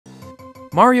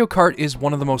Mario Kart is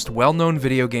one of the most well-known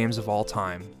video games of all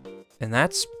time, and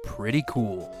that's pretty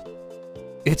cool.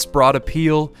 Its broad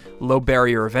appeal, low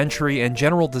barrier of entry, and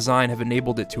general design have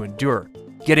enabled it to endure,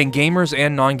 getting gamers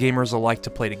and non-gamers alike to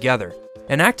play together,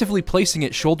 and actively placing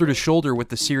it shoulder to shoulder with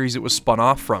the series it was spun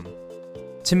off from.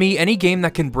 To me, any game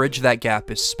that can bridge that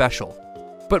gap is special.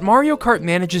 But Mario Kart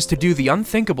manages to do the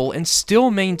unthinkable and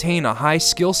still maintain a high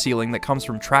skill ceiling that comes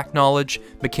from track knowledge,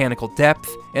 mechanical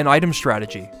depth, and item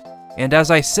strategy. And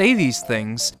as I say these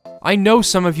things, I know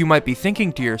some of you might be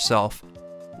thinking to yourself,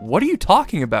 what are you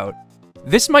talking about?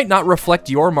 This might not reflect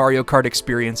your Mario Kart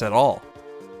experience at all.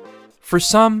 For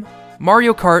some,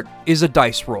 Mario Kart is a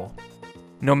dice roll.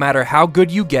 No matter how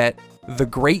good you get, the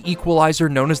great equalizer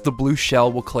known as the blue shell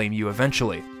will claim you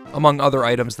eventually, among other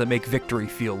items that make victory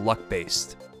feel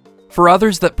luck-based. For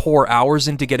others that pour hours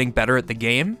into getting better at the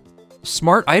game,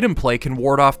 smart item play can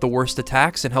ward off the worst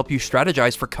attacks and help you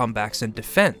strategize for comebacks and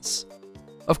defense.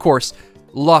 Of course,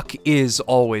 luck is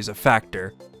always a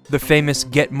factor. The famous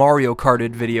Get Mario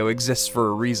Karted video exists for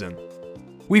a reason.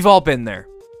 We've all been there.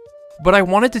 But I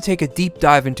wanted to take a deep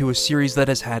dive into a series that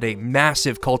has had a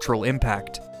massive cultural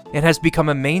impact and has become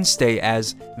a mainstay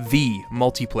as the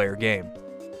multiplayer game.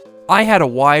 I had a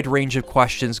wide range of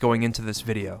questions going into this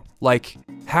video, like,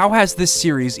 how has this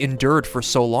series endured for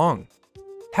so long?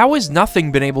 How has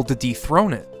nothing been able to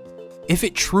dethrone it? If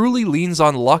it truly leans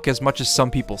on luck as much as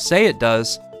some people say it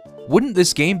does, wouldn't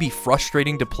this game be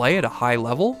frustrating to play at a high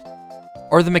level?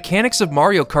 Are the mechanics of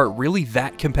Mario Kart really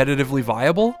that competitively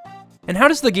viable? And how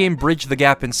does the game bridge the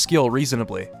gap in skill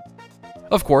reasonably?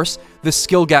 Of course, the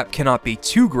skill gap cannot be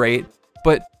too great,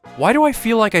 but why do I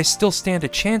feel like I still stand a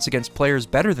chance against players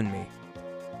better than me?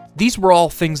 These were all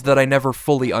things that I never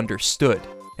fully understood,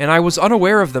 and I was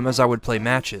unaware of them as I would play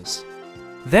matches.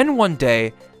 Then one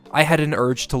day, I had an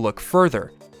urge to look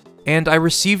further, and I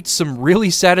received some really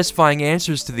satisfying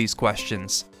answers to these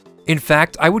questions. In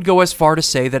fact, I would go as far to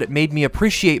say that it made me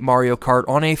appreciate Mario Kart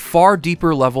on a far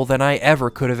deeper level than I ever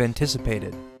could have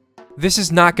anticipated. This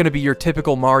is not going to be your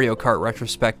typical Mario Kart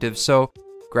retrospective, so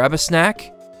grab a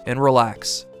snack and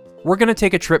relax. We're going to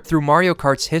take a trip through Mario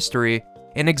Kart's history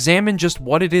and examine just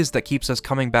what it is that keeps us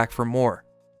coming back for more.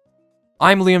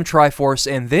 I'm Liam Triforce,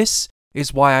 and this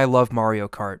is why I love Mario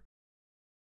Kart.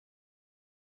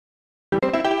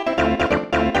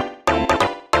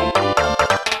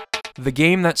 The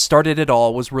game that started it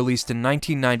all was released in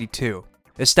 1992,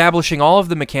 establishing all of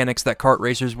the mechanics that kart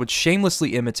racers would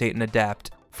shamelessly imitate and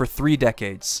adapt for 3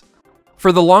 decades.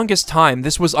 For the longest time,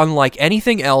 this was unlike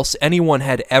anything else anyone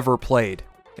had ever played.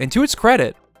 And to its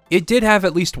credit, it did have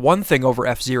at least one thing over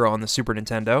F-Zero on the Super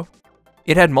Nintendo.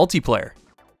 It had multiplayer.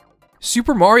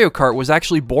 Super Mario Kart was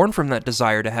actually born from that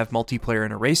desire to have multiplayer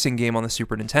in a racing game on the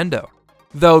Super Nintendo,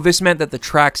 though this meant that the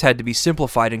tracks had to be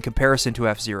simplified in comparison to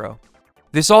F-Zero.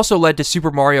 This also led to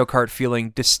Super Mario Kart feeling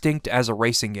distinct as a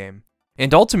racing game,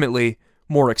 and ultimately,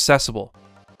 more accessible.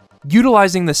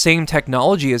 Utilizing the same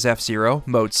technology as F-Zero,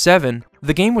 Mode 7,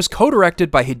 the game was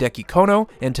co-directed by Hideki Kono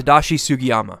and Tadashi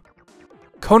Sugiyama.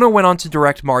 Kono went on to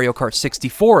direct Mario Kart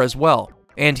 64 as well,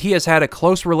 and he has had a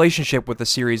close relationship with the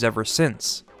series ever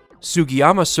since.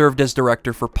 Sugiyama served as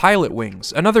director for Pilot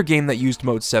Wings, another game that used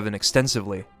Mode 7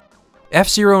 extensively.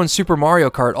 F-Zero and Super Mario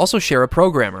Kart also share a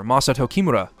programmer, Masato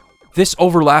Kimura. This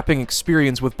overlapping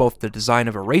experience with both the design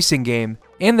of a racing game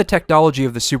and the technology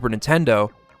of the Super Nintendo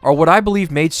are what I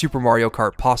believe made Super Mario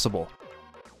Kart possible.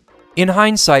 In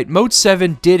hindsight, Mode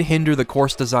 7 did hinder the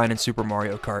course design in Super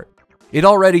Mario Kart. It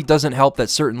already doesn't help that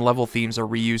certain level themes are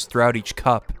reused throughout each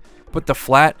cup, but the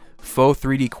flat, faux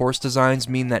 3D course designs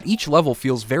mean that each level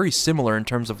feels very similar in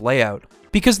terms of layout,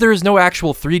 because there is no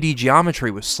actual 3D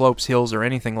geometry with slopes, hills, or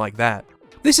anything like that.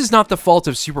 This is not the fault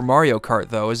of Super Mario Kart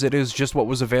though, as it is just what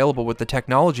was available with the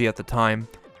technology at the time,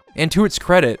 and to its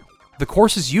credit, the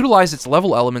courses utilize its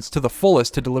level elements to the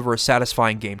fullest to deliver a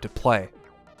satisfying game to play.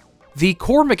 The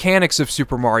core mechanics of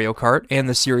Super Mario Kart, and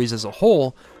the series as a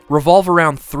whole, revolve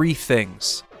around 3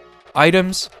 things: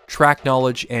 items, track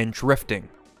knowledge, and drifting.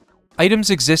 Items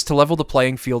exist to level the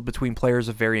playing field between players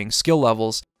of varying skill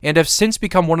levels, and have since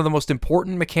become one of the most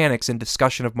important mechanics in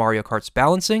discussion of Mario Kart's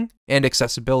balancing and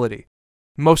accessibility.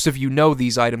 Most of you know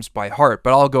these items by heart,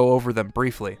 but I'll go over them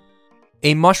briefly.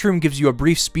 A mushroom gives you a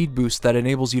brief speed boost that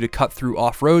enables you to cut through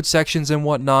off-road sections and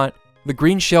whatnot. The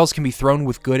green shells can be thrown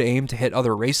with good aim to hit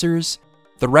other racers.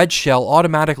 The red shell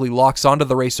automatically locks onto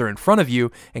the racer in front of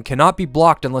you and cannot be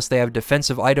blocked unless they have a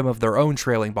defensive item of their own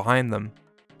trailing behind them.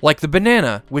 Like the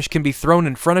banana, which can be thrown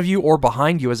in front of you or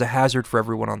behind you as a hazard for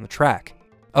everyone on the track.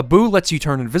 A boo lets you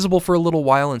turn invisible for a little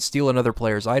while and steal another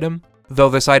player's item, though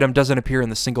this item doesn't appear in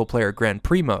the single-player Grand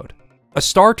Prix mode. A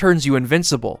star turns you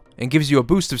invincible and gives you a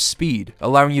boost of speed,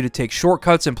 allowing you to take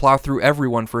shortcuts and plow through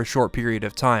everyone for a short period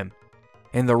of time.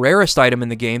 And the rarest item in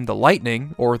the game, the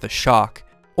lightning, or the shock,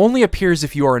 only appears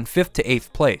if you are in 5th to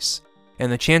 8th place,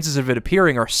 and the chances of it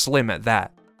appearing are slim at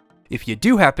that. If you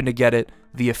do happen to get it,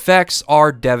 the effects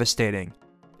are devastating.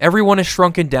 Everyone is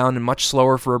shrunken down and much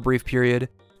slower for a brief period,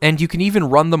 and you can even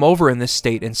run them over in this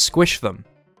state and squish them.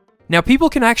 Now, people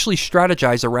can actually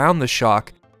strategize around the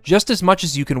shock just as much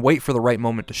as you can wait for the right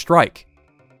moment to strike.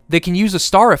 They can use a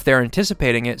star if they're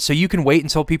anticipating it, so you can wait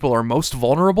until people are most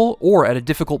vulnerable or at a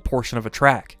difficult portion of a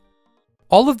track.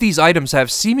 All of these items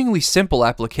have seemingly simple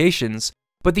applications,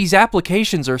 but these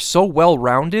applications are so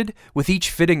well-rounded, with each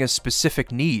fitting a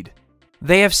specific need.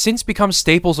 They have since become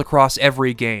staples across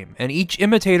every game, and each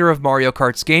imitator of Mario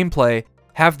Kart's gameplay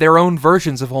have their own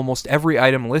versions of almost every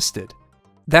item listed.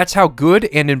 That's how good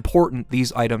and important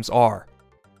these items are.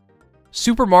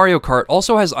 Super Mario Kart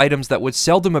also has items that would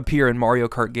seldom appear in Mario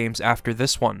Kart games after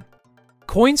this one.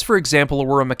 Coins, for example,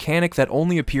 were a mechanic that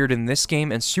only appeared in this game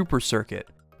and Super Circuit,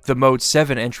 the Mode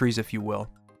 7 entries if you will,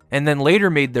 and then later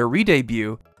made their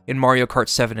re-debut in Mario Kart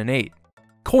 7 and 8.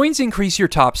 Coins increase your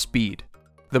top speed.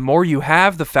 The more you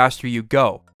have, the faster you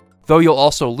go, though you'll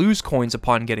also lose coins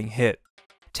upon getting hit.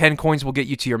 10 coins will get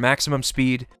you to your maximum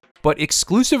speed, but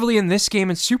exclusively in this game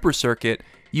and Super Circuit,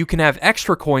 you can have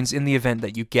extra coins in the event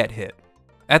that you get hit.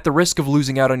 At the risk of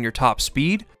losing out on your top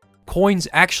speed, coins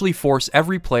actually force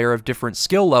every player of different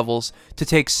skill levels to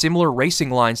take similar racing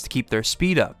lines to keep their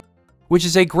speed up, which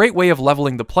is a great way of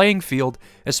leveling the playing field,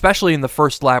 especially in the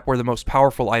first lap where the most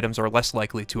powerful items are less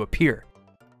likely to appear.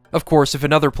 Of course, if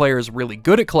another player is really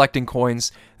good at collecting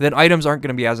coins, then items aren't going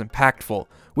to be as impactful,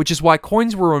 which is why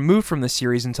coins were removed from the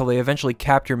series until they eventually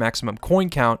capped your maximum coin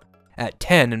count at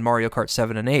 10 in Mario Kart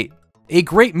 7 and 8. A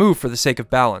great move for the sake of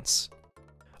balance.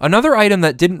 Another item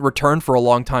that didn't return for a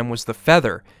long time was the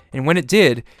feather, and when it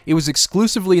did, it was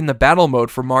exclusively in the battle mode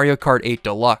for Mario Kart 8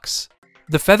 Deluxe.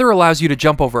 The feather allows you to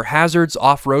jump over hazards,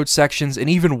 off-road sections, and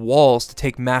even walls to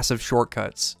take massive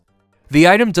shortcuts. The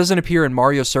item doesn't appear in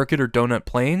Mario Circuit or Donut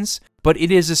Plains, but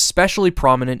it is especially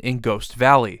prominent in Ghost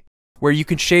Valley, where you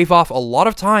can shave off a lot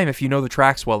of time if you know the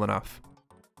tracks well enough.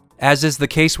 As is the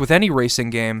case with any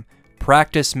racing game,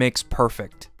 practice makes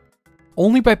perfect.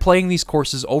 Only by playing these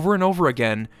courses over and over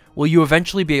again will you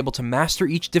eventually be able to master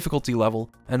each difficulty level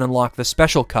and unlock the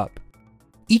Special Cup.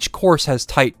 Each course has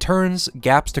tight turns,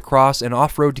 gaps to cross, and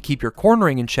off-road to keep your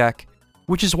cornering in check,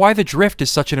 which is why the drift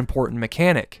is such an important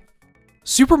mechanic.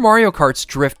 Super Mario Kart's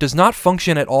drift does not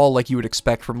function at all like you would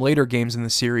expect from later games in the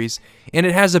series, and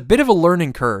it has a bit of a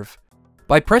learning curve.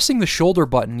 By pressing the shoulder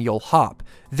button, you'll hop,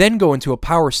 then go into a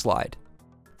power slide.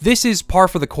 This is par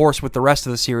for the course with the rest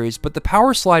of the series, but the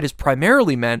power slide is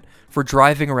primarily meant for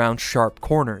driving around sharp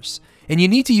corners, and you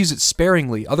need to use it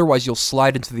sparingly, otherwise you'll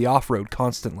slide into the off-road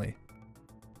constantly.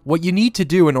 What you need to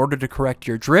do in order to correct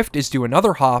your drift is do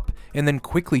another hop, and then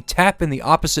quickly tap in the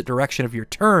opposite direction of your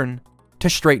turn to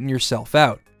straighten yourself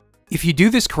out. If you do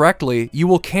this correctly, you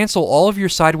will cancel all of your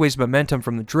sideways momentum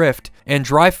from the drift and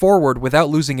drive forward without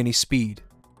losing any speed.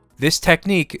 This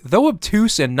technique, though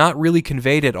obtuse and not really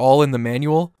conveyed at all in the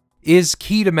manual, is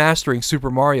key to mastering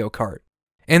Super Mario Kart,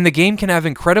 and the game can have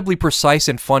incredibly precise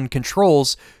and fun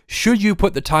controls should you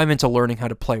put the time into learning how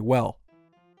to play well.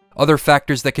 Other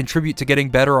factors that contribute to getting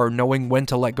better are knowing when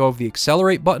to let go of the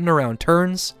accelerate button around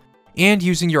turns, and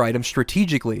using your items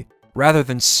strategically, rather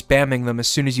than spamming them as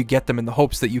soon as you get them in the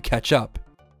hopes that you catch up.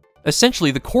 Essentially,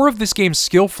 the core of this game's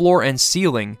skill floor and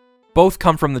ceiling both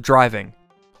come from the driving,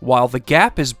 while the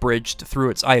gap is bridged through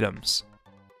its items.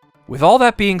 With all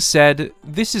that being said,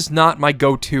 this is not my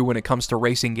go-to when it comes to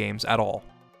racing games at all.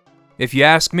 If you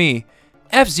ask me,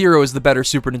 F-Zero is the better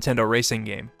Super Nintendo racing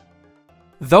game.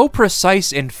 Though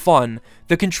precise and fun,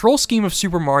 the control scheme of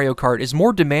Super Mario Kart is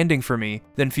more demanding for me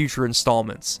than future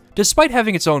installments, despite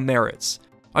having its own merits.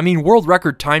 I mean, world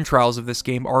record time trials of this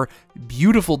game are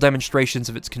beautiful demonstrations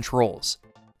of its controls.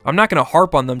 I'm not going to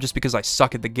harp on them just because I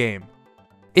suck at the game.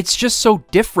 It's just so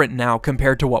different now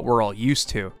compared to what we're all used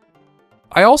to.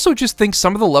 I also just think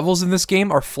some of the levels in this game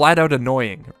are flat out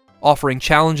annoying, offering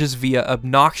challenges via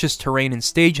obnoxious terrain and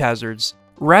stage hazards,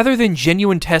 rather than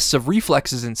genuine tests of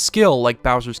reflexes and skill like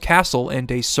Bowser's Castle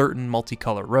and a certain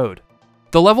multicolor road.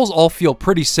 The levels all feel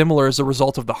pretty similar as a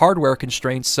result of the hardware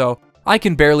constraints, so I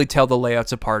can barely tell the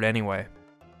layouts apart anyway.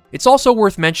 It's also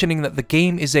worth mentioning that the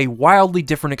game is a wildly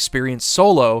different experience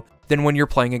solo than when you're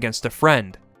playing against a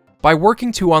friend. By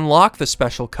working to unlock the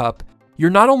Special Cup, you're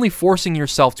not only forcing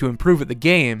yourself to improve at the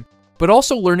game, but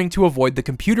also learning to avoid the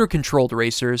computer-controlled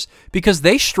racers because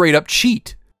they straight up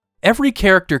cheat. Every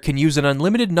character can use an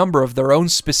unlimited number of their own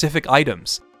specific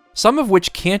items, some of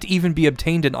which can't even be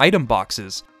obtained in item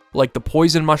boxes, like the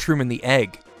poison mushroom and the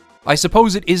egg. I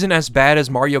suppose it isn't as bad as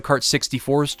Mario Kart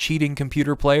 64's cheating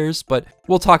computer players, but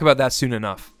we'll talk about that soon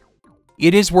enough.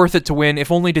 It is worth it to win,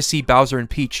 if only to see Bowser and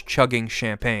Peach chugging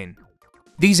champagne.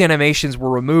 These animations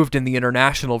were removed in the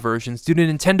international versions due to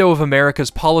Nintendo of America's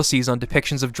policies on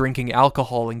depictions of drinking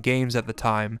alcohol in games at the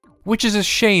time, which is a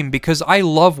shame because I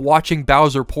love watching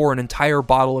Bowser pour an entire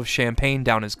bottle of champagne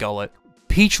down his gullet.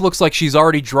 Peach looks like she's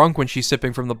already drunk when she's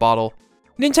sipping from the bottle.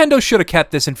 Nintendo should have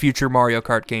kept this in future Mario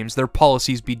Kart games, their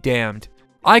policies be damned.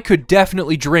 I could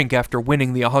definitely drink after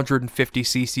winning the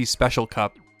 150cc Special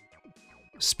Cup.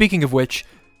 Speaking of which,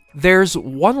 there's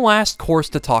one last course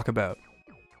to talk about.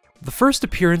 The first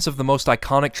appearance of the most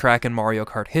iconic track in Mario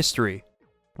Kart history,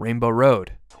 Rainbow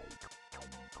Road.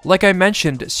 Like I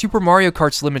mentioned, Super Mario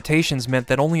Kart's limitations meant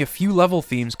that only a few level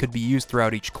themes could be used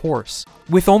throughout each course,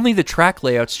 with only the track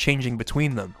layouts changing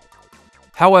between them.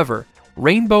 However,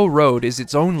 Rainbow Road is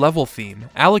its own level theme,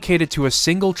 allocated to a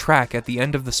single track at the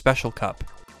end of the Special Cup,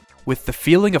 with the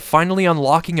feeling of finally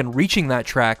unlocking and reaching that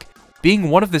track being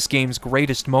one of this game's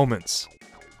greatest moments.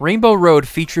 Rainbow Road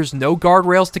features no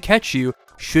guardrails to catch you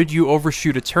should you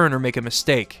overshoot a turn or make a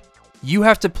mistake. You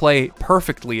have to play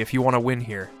perfectly if you want to win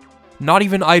here. Not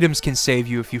even items can save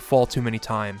you if you fall too many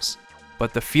times,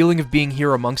 but the feeling of being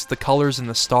here amongst the colors and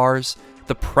the stars,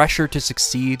 the pressure to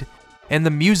succeed, and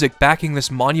the music backing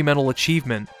this monumental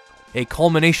achievement, a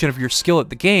culmination of your skill at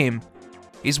the game,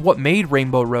 is what made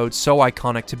Rainbow Road so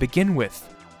iconic to begin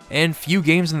with, and few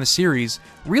games in the series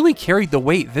really carried the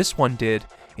weight this one did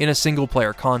in a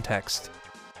single-player context.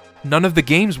 None of the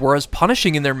games were as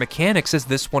punishing in their mechanics as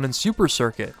this one in Super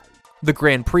Circuit. The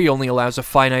Grand Prix only allows a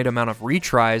finite amount of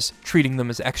retries, treating them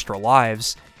as extra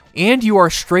lives, and you are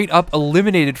straight up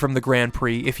eliminated from the Grand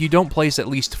Prix if you don't place at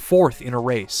least 4th in a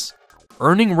race.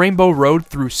 Earning Rainbow Road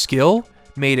through skill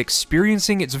made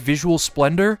experiencing its visual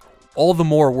splendor all the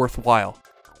more worthwhile.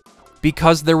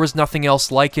 Because there was nothing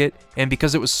else like it, and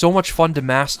because it was so much fun to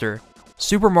master,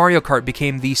 Super Mario Kart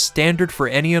became the standard for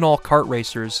any and all kart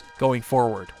racers going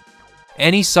forward.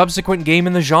 Any subsequent game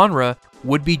in the genre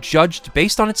would be judged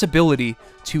based on its ability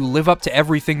to live up to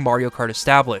everything Mario Kart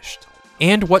established,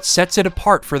 and what sets it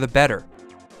apart for the better.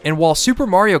 And while Super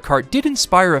Mario Kart did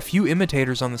inspire a few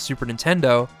imitators on the Super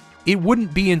Nintendo, it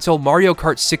wouldn't be until Mario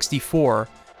Kart 64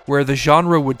 where the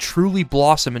genre would truly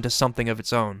blossom into something of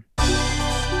its own.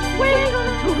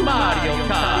 Welcome to Mario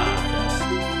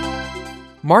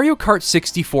Kart! Mario Kart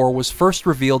 64 was first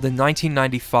revealed in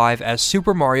 1995 as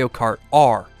Super Mario Kart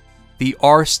R, the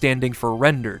R standing for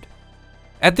rendered.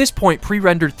 At this point,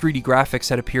 pre-rendered 3D graphics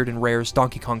had appeared in Rare's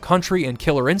Donkey Kong Country and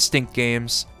Killer Instinct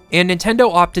games, and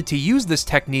Nintendo opted to use this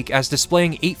technique as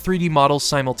displaying 8 3D models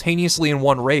simultaneously in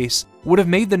one race would have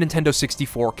made the Nintendo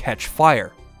 64 catch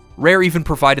fire. Rare even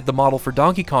provided the model for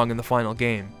Donkey Kong in the final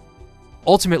game.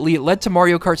 Ultimately, it led to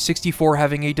Mario Kart 64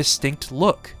 having a distinct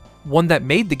look, one that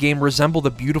made the game resemble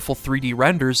the beautiful 3D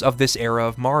renders of this era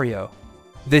of Mario.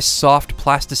 This soft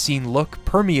plasticine look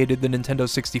permeated the Nintendo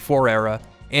 64 era,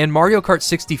 and Mario Kart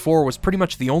 64 was pretty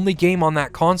much the only game on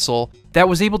that console that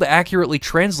was able to accurately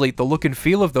translate the look and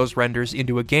feel of those renders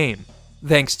into a game,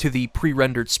 thanks to the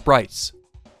pre-rendered sprites.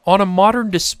 On a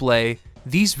modern display,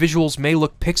 these visuals may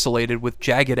look pixelated with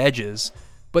jagged edges,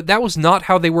 but that was not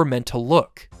how they were meant to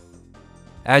look.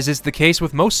 As is the case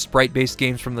with most sprite-based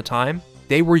games from the time,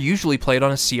 they were usually played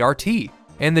on a CRT,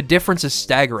 and the difference is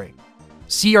staggering.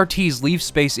 CRTs leave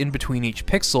space in between each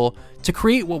pixel to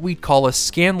create what we'd call a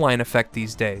scanline effect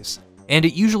these days, and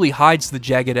it usually hides the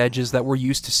jagged edges that we're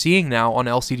used to seeing now on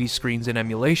LCD screens in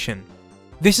emulation.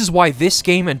 This is why this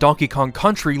game and Donkey Kong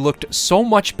Country looked so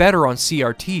much better on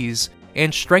CRTs,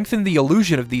 and strengthened the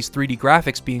illusion of these 3D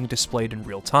graphics being displayed in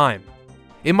real time.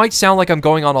 It might sound like I'm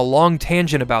going on a long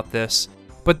tangent about this,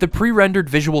 but the pre-rendered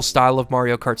visual style of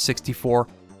Mario Kart 64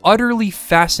 utterly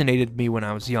fascinated me when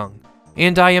I was young,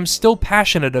 and I am still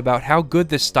passionate about how good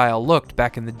this style looked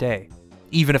back in the day,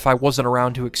 even if I wasn't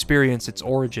around to experience its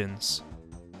origins.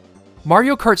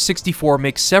 Mario Kart 64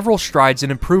 makes several strides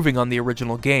in improving on the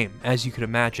original game, as you could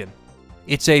imagine.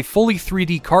 It's a fully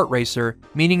 3D kart racer,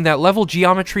 meaning that level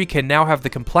geometry can now have the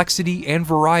complexity and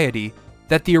variety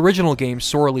that the original game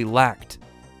sorely lacked.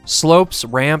 Slopes,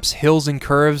 ramps, hills, and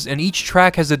curves, and each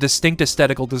track has a distinct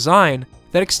aesthetical design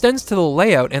that extends to the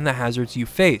layout and the hazards you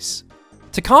face.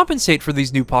 To compensate for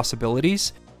these new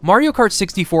possibilities, Mario Kart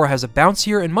 64 has a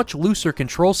bouncier and much looser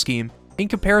control scheme in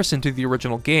comparison to the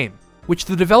original game, which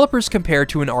the developers compare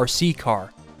to an RC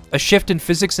car, a shift in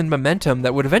physics and momentum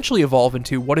that would eventually evolve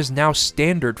into what is now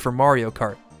standard for Mario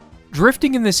Kart.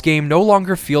 Drifting in this game no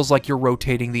longer feels like you're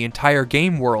rotating the entire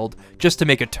game world just to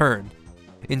make a turn.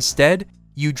 Instead,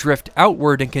 You drift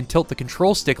outward and can tilt the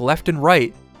control stick left and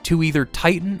right to either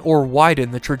tighten or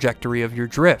widen the trajectory of your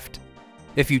drift.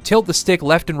 If you tilt the stick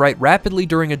left and right rapidly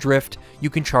during a drift, you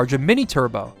can charge a mini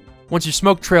turbo. Once your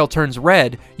smoke trail turns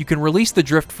red, you can release the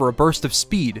drift for a burst of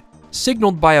speed,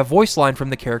 signaled by a voice line from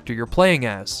the character you're playing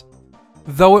as.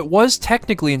 Though it was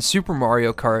technically in Super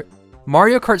Mario Kart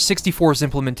 64's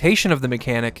implementation of the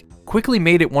mechanic quickly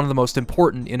made it one of the most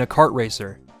important in a kart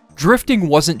racer. Drifting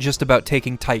wasn't just about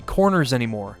taking tight corners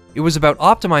anymore, it was about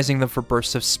optimizing them for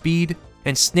bursts of speed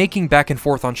and snaking back and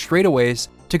forth on straightaways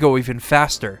to go even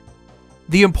faster.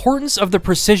 The importance of the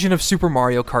precision of Super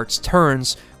Mario Kart's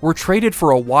turns were traded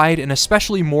for a wide and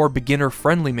especially more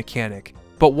beginner-friendly mechanic,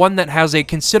 but one that has a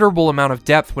considerable amount of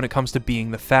depth when it comes to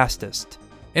being the fastest.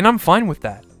 And I'm fine with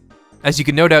that. As you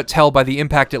can no doubt tell by the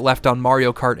impact it left on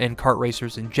Mario Kart and kart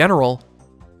racers in general,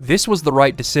 this was the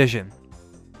right decision.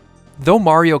 Though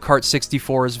Mario Kart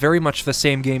 64 is very much the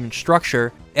same game in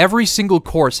structure, every single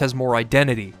course has more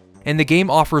identity, and the game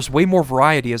offers way more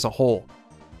variety as a whole.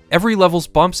 Every level's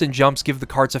bumps and jumps give the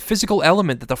karts a physical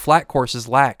element that the flat courses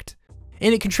lacked,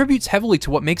 and it contributes heavily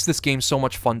to what makes this game so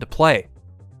much fun to play.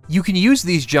 You can use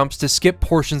these jumps to skip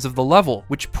portions of the level,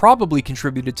 which probably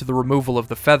contributed to the removal of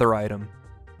the feather item.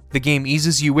 The game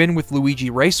eases you in with Luigi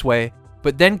Raceway,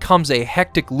 but then comes a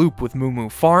hectic loop with Moo Moo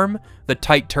Farm, the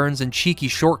tight turns and cheeky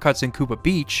shortcuts in Koopa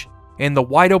Beach, and the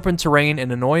wide open terrain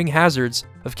and annoying hazards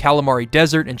of Calamari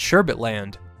Desert and Sherbet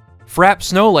Land. Frap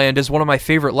Snowland is one of my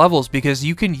favorite levels because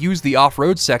you can use the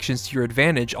off-road sections to your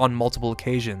advantage on multiple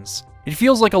occasions. It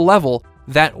feels like a level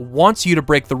that wants you to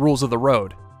break the rules of the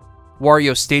road.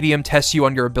 Wario Stadium tests you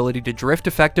on your ability to drift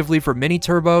effectively for mini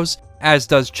turbos, as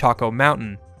does Choco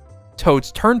Mountain.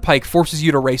 Toad's Turnpike forces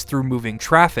you to race through moving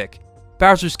traffic.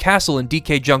 Bowser's Castle and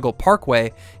DK Jungle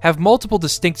Parkway have multiple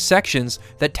distinct sections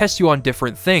that test you on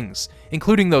different things,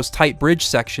 including those tight bridge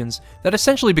sections that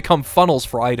essentially become funnels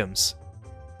for items.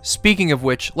 Speaking of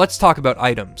which, let's talk about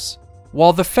items.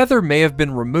 While the feather may have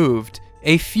been removed,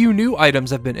 a few new items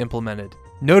have been implemented.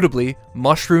 Notably,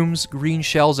 mushrooms, green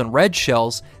shells, and red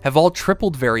shells have all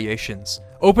tripled variations,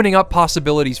 opening up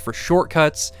possibilities for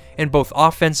shortcuts and both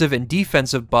offensive and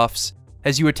defensive buffs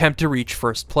as you attempt to reach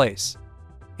first place.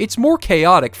 It's more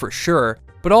chaotic for sure,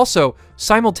 but also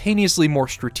simultaneously more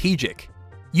strategic.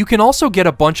 You can also get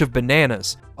a bunch of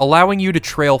bananas, allowing you to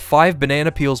trail 5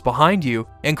 banana peels behind you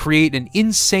and create an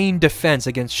insane defense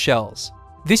against shells.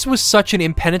 This was such an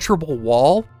impenetrable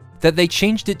wall that they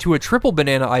changed it to a triple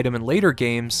banana item in later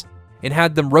games and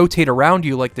had them rotate around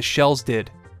you like the shells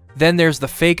did. Then there's the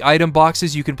fake item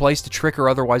boxes you can place to trick or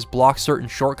otherwise block certain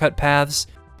shortcut paths,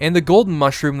 and the golden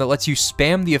mushroom that lets you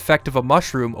spam the effect of a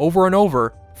mushroom over and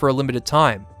over for a limited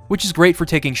time, which is great for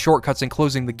taking shortcuts and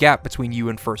closing the gap between you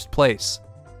and first place.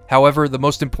 However, the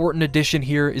most important addition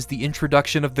here is the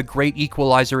introduction of the Great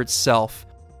Equalizer itself,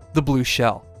 the blue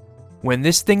shell. When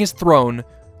this thing is thrown,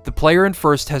 the player in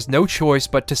first has no choice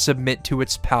but to submit to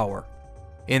its power.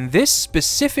 In this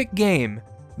specific game,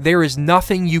 there is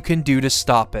nothing you can do to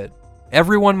stop it.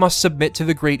 Everyone must submit to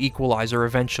the Great Equalizer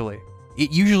eventually.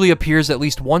 It usually appears at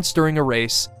least once during a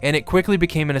race, and it quickly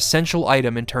became an essential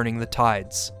item in turning the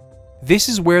tides. This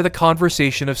is where the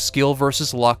conversation of skill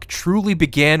versus luck truly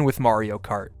began with Mario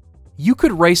Kart. You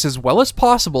could race as well as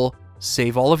possible,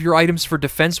 save all of your items for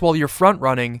defense while you're front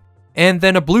running, and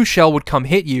then a blue shell would come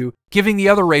hit you, giving the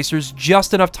other racers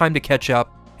just enough time to catch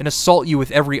up and assault you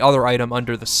with every other item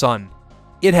under the sun.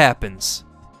 It happens.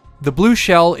 The blue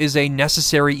shell is a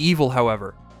necessary evil,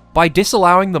 however. By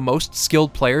disallowing the most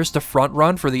skilled players to front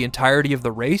run for the entirety of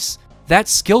the race, that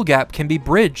skill gap can be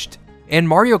bridged, and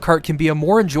Mario Kart can be a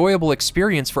more enjoyable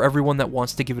experience for everyone that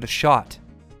wants to give it a shot.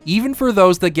 Even for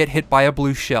those that get hit by a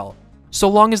blue shell, so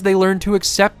long as they learn to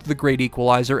accept the Great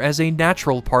Equalizer as a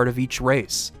natural part of each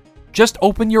race. Just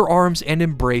open your arms and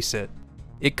embrace it.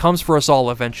 It comes for us all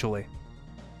eventually.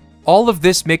 All of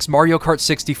this makes Mario Kart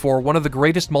 64 one of the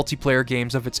greatest multiplayer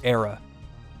games of its era.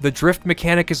 The drift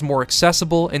mechanic is more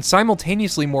accessible and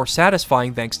simultaneously more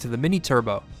satisfying thanks to the mini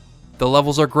turbo. The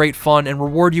levels are great fun and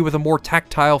reward you with a more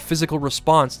tactile physical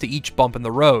response to each bump in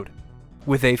the road.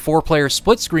 With a 4-player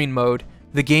split-screen mode,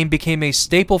 the game became a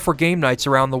staple for game nights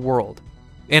around the world.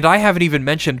 And I haven't even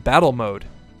mentioned battle mode.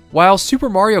 While Super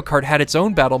Mario Kart had its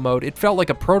own battle mode, it felt like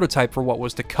a prototype for what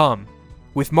was to come.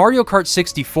 With Mario Kart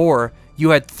 64, you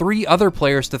had 3 other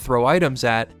players to throw items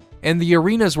at, and the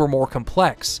arenas were more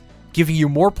complex, giving you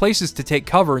more places to take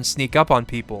cover and sneak up on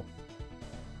people.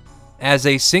 As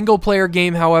a single-player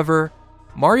game, however,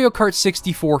 Mario Kart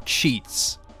 64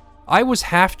 cheats. I was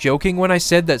half joking when I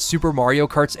said that Super Mario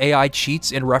Kart's AI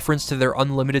cheats in reference to their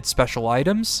unlimited special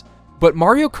items, but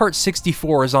Mario Kart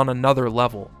 64 is on another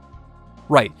level.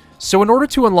 Right, so in order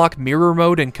to unlock mirror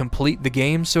mode and complete the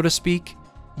game, so to speak,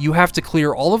 you have to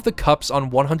clear all of the cups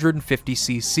on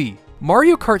 150cc.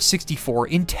 Mario Kart 64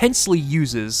 intensely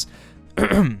uses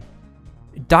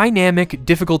dynamic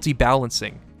difficulty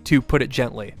balancing, to put it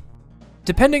gently.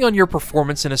 Depending on your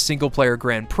performance in a single-player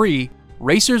Grand Prix,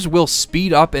 racers will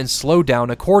speed up and slow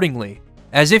down accordingly,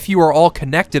 as if you are all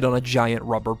connected on a giant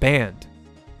rubber band.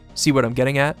 See what I'm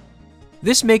getting at?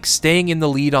 This makes staying in the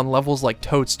lead on levels like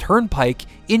Toad's Turnpike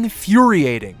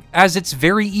infuriating, as it's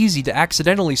very easy to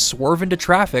accidentally swerve into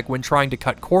traffic when trying to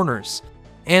cut corners,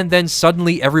 and then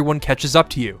suddenly everyone catches up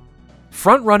to you.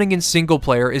 Front-running in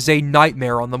single-player is a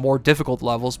nightmare on the more difficult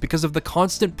levels because of the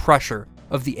constant pressure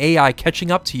of the AI catching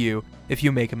up to you if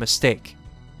you make a mistake.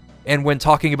 And when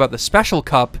talking about the Special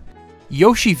Cup,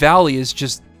 Yoshi Valley is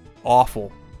just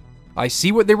awful. I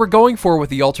see what they were going for with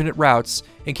the alternate routes,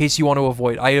 in case you want to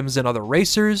avoid items and other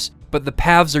racers, but the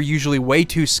paths are usually way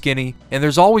too skinny, and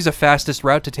there's always a fastest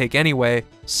route to take anyway,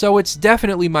 so it's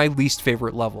definitely my least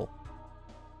favorite level.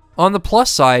 On the plus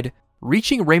side,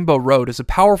 reaching Rainbow Road is a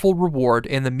powerful reward,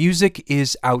 and the music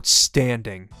is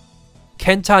outstanding.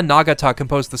 Kenta Nagata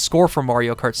composed the score for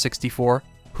Mario Kart 64,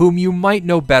 whom you might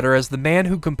know better as the man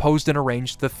who composed and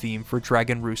arranged the theme for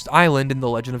Dragon Roost Island in The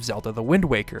Legend of Zelda: The Wind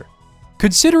Waker.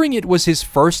 Considering it was his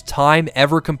first time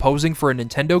ever composing for a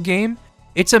Nintendo game,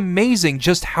 it's amazing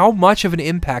just how much of an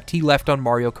impact he left on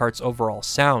Mario Kart's overall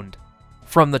sound.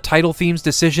 From the title theme's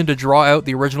decision to draw out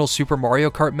the original Super Mario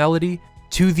Kart melody,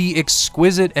 to the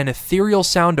exquisite and ethereal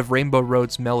sound of Rainbow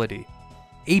Road's melody.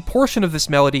 A portion of this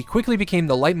melody quickly became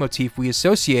the leitmotif we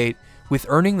associate with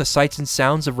earning the sights and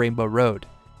sounds of Rainbow Road.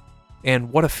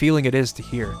 And what a feeling it is to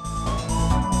hear.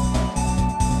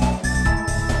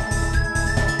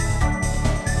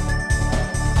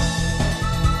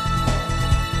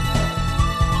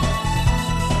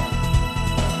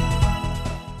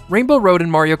 Rainbow Road in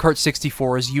Mario Kart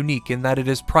 64 is unique in that it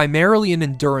is primarily an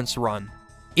endurance run.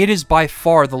 It is by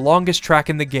far the longest track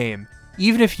in the game,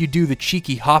 even if you do the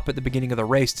cheeky hop at the beginning of the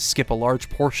race to skip a large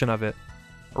portion of it.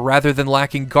 Rather than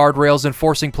lacking guardrails and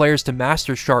forcing players to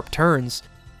master sharp turns,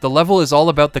 the level is all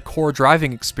about the core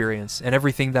driving experience and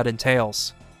everything that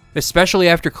entails. Especially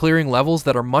after clearing levels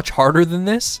that are much harder than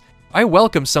this, I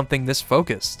welcome something this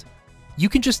focused. You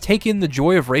can just take in the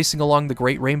joy of racing along the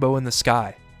Great Rainbow in the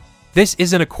sky. This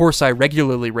isn't a course I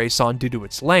regularly race on due to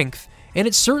its length, and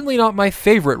it's certainly not my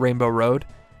favorite Rainbow Road,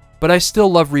 but I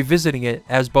still love revisiting it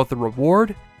as both a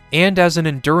reward and as an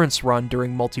endurance run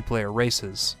during multiplayer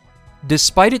races.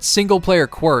 Despite its single-player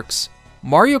quirks,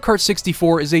 Mario Kart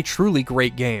 64 is a truly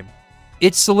great game.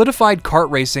 It solidified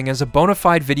kart racing as a bona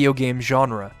fide video game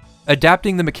genre,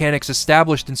 adapting the mechanics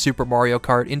established in Super Mario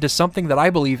Kart into something that I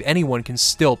believe anyone can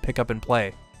still pick up and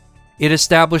play. It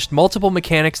established multiple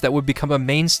mechanics that would become a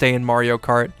mainstay in Mario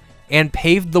Kart, and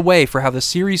paved the way for how the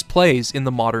series plays in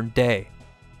the modern day.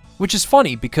 Which is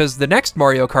funny, because the next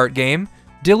Mario Kart game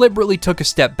deliberately took a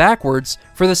step backwards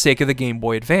for the sake of the Game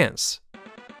Boy Advance.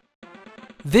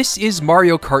 This is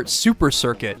Mario Kart Super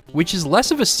Circuit, which is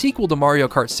less of a sequel to Mario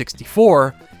Kart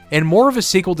 64, and more of a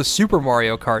sequel to Super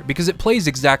Mario Kart because it plays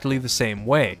exactly the same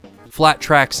way. Flat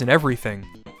tracks and everything.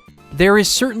 There is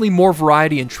certainly more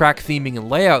variety in track theming and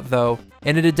layout though,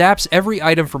 and it adapts every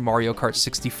item from Mario Kart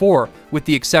 64, with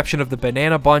the exception of the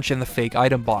banana bunch and the fake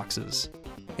item boxes.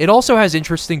 It also has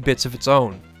interesting bits of its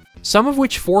own, some of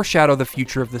which foreshadow the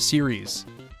future of the series.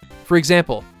 For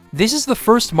example, this is the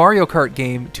first Mario Kart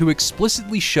game to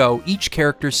explicitly show each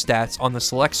character's stats on the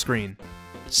select screen.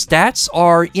 Stats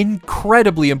are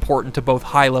incredibly important to both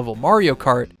high-level Mario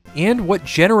Kart and what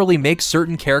generally makes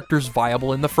certain characters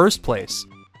viable in the first place.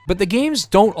 But the games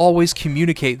don't always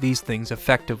communicate these things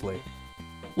effectively.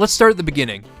 Let's start at the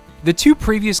beginning. The two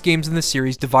previous games in the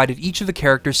series divided each of the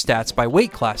characters' stats by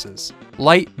weight classes,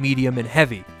 light, medium, and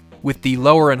heavy, with the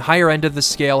lower and higher end of the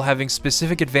scale having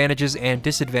specific advantages and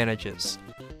disadvantages.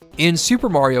 In Super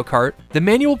Mario Kart, the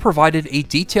manual provided a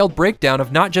detailed breakdown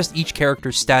of not just each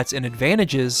character's stats and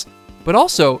advantages, but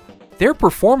also their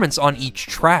performance on each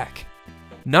track.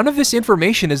 None of this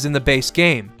information is in the base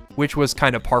game, which was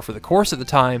kind of par for the course at the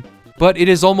time, but it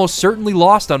is almost certainly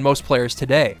lost on most players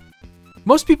today.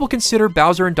 Most people consider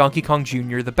Bowser and Donkey Kong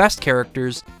Jr. the best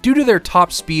characters due to their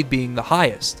top speed being the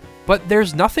highest, but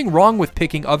there's nothing wrong with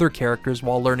picking other characters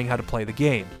while learning how to play the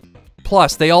game.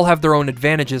 Plus, they all have their own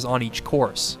advantages on each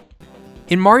course.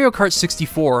 In Mario Kart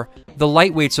 64, the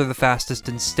lightweights are the fastest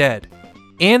instead,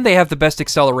 and they have the best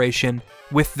acceleration,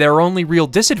 with their only real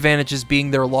disadvantages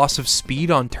being their loss of speed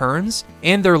on turns,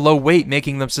 and their low weight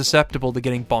making them susceptible to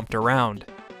getting bumped around.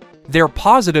 Their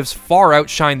positives far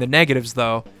outshine the negatives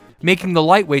though, making the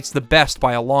lightweights the best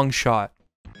by a long shot.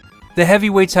 The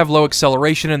heavyweights have low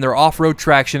acceleration and their off-road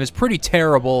traction is pretty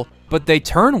terrible, but they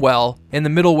turn well, and the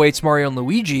middleweights Mario and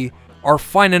Luigi are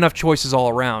fine enough choices all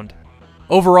around.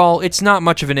 Overall, it's not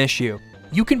much of an issue.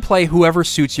 You can play whoever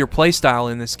suits your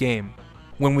playstyle in this game.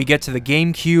 When we get to the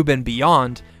GameCube and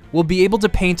beyond, we'll be able to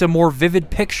paint a more vivid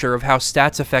picture of how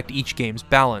stats affect each game's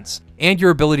balance, and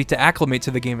your ability to acclimate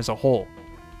to the game as a whole.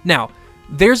 Now,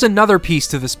 there's another piece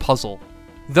to this puzzle.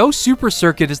 Though Super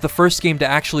Circuit is the first game to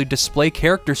actually display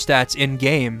character stats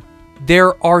in-game,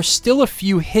 there are still a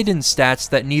few hidden stats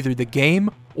that neither the game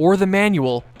or the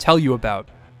manual tell you about.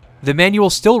 The manual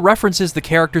still references the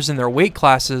characters in their weight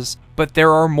classes, but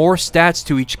there are more stats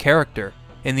to each character,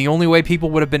 and the only way people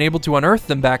would have been able to unearth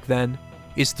them back then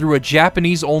is through a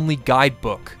Japanese-only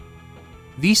guidebook.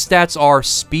 These stats are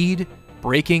speed,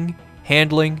 braking,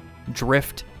 handling,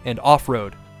 drift, and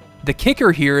off-road. The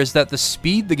kicker here is that the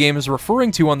speed the game is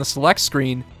referring to on the select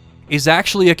screen is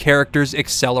actually a character's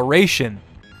acceleration,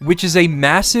 which is a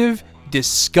massive,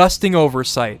 disgusting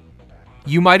oversight.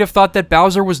 You might have thought that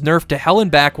Bowser was nerfed to hell and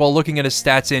back while looking at his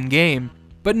stats in-game,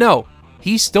 but no,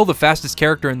 he's still the fastest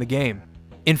character in the game.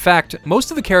 In fact, most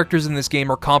of the characters in this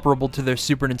game are comparable to their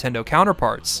Super Nintendo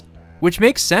counterparts, which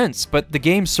makes sense, but the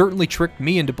game certainly tricked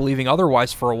me into believing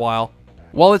otherwise for a while.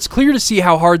 While it's clear to see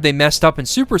how hard they messed up in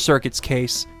Super Circuit's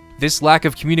case, this lack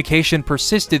of communication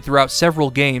persisted throughout several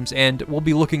games, and we'll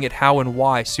be looking at how and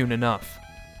why soon enough.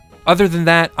 Other than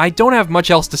that, I don't have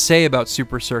much else to say about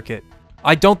Super Circuit.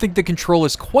 I don't think the control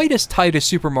is quite as tight as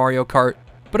Super Mario Kart,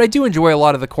 but I do enjoy a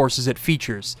lot of the courses it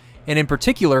features, and in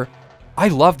particular, I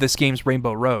love this game's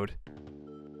Rainbow Road.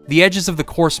 The edges of the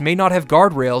course may not have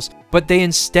guardrails, but they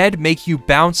instead make you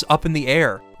bounce up in the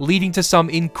air, leading to some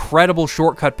incredible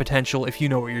shortcut potential if you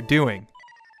know what you're doing.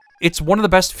 It's one of the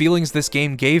best feelings this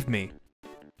game gave me.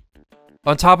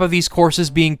 On top of these courses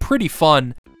being pretty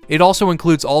fun, it also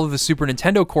includes all of the Super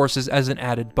Nintendo courses as an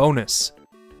added bonus.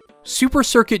 Super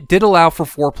Circuit did allow for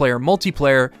 4-player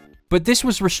multiplayer, but this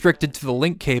was restricted to the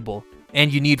link cable,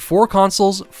 and you need 4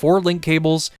 consoles, 4 link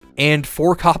cables, and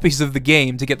 4 copies of the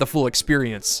game to get the full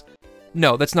experience.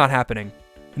 No, that's not happening.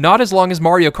 Not as long as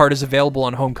Mario Kart is available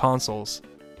on home consoles.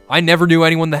 I never knew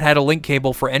anyone that had a link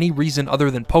cable for any reason other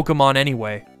than Pokemon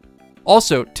anyway.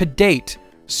 Also, to date,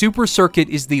 Super Circuit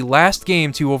is the last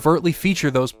game to overtly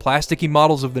feature those plasticky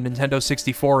models of the Nintendo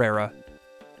 64 era.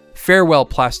 Farewell,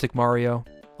 Plastic Mario.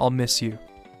 I'll miss you.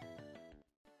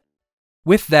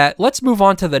 With that, let's move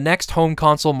on to the next home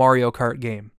console Mario Kart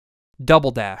game,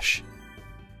 Double Dash.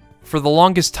 For the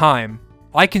longest time,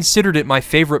 I considered it my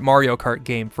favorite Mario Kart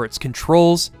game for its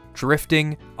controls,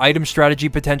 drifting, item strategy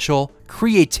potential,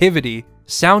 creativity,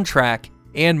 soundtrack,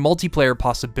 and multiplayer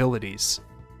possibilities.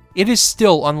 It is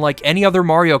still unlike any other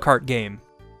Mario Kart game.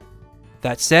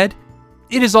 That said,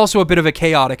 it is also a bit of a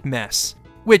chaotic mess,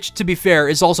 which, to be fair,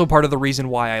 is also part of the reason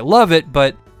why I love it,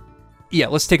 but yeah,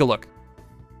 let's take a look.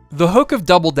 The hook of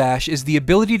Double Dash is the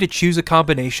ability to choose a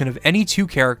combination of any 2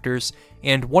 characters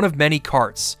and one of many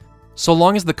karts, so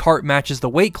long as the kart matches the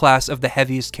weight class of the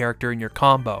heaviest character in your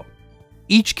combo.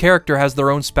 Each character has their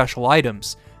own special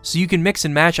items, so you can mix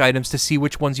and match items to see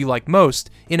which ones you like most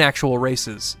in actual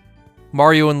races.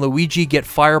 Mario and Luigi get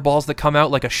fireballs that come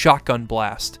out like a shotgun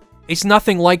blast. It's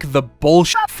nothing like the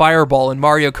bullshit fireball in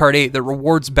Mario Kart 8 that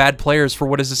rewards bad players for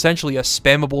what is essentially a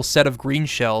spammable set of green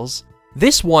shells.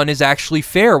 This one is actually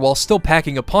fair while still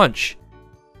packing a punch.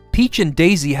 Peach and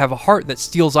Daisy have a heart that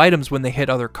steals items when they hit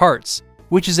other karts,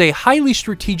 which is a highly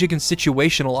strategic and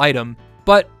situational item,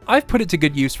 but I've put it to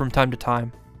good use from time to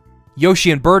time.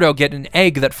 Yoshi and Birdo get an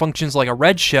egg that functions like a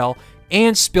red shell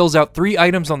and spills out 3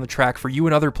 items on the track for you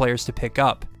and other players to pick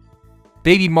up.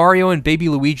 Baby Mario and Baby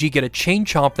Luigi get a chain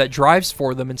chomp that drives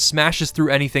for them and smashes through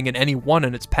anything and anyone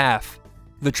in its path.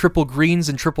 The triple greens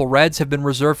and triple reds have been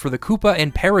reserved for the Koopa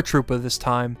and Paratroopa this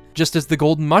time, just as the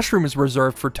golden mushroom is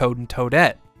reserved for Toad and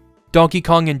Toadette. Donkey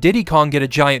Kong and Diddy Kong get a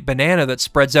giant banana that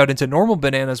spreads out into normal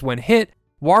bananas when hit,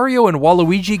 Wario and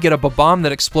Waluigi get a bomb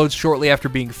that explodes shortly after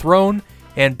being thrown,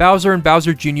 and Bowser and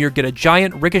Bowser Jr. get a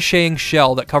giant ricocheting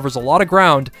shell that covers a lot of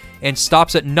ground and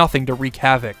stops at nothing to wreak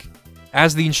havoc.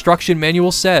 As the instruction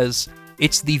manual says,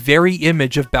 it's the very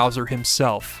image of Bowser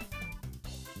himself.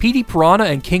 Petey Piranha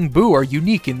and King Boo are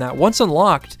unique in that once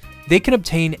unlocked, they can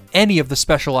obtain any of the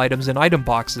special items in item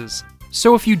boxes.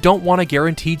 So if you don't want a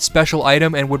guaranteed special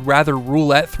item and would rather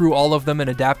roulette through all of them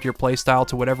and adapt your playstyle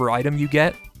to whatever item you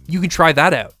get, you can try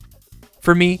that out.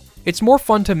 For me, it's more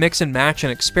fun to mix and match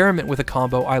and experiment with a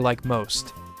combo I like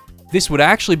most. This would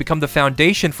actually become the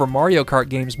foundation for Mario Kart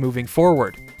games moving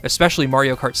forward, especially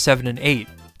Mario Kart 7 and 8,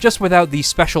 just without these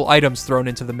special items thrown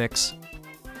into the mix.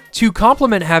 To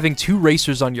complement having 2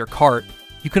 racers on your kart,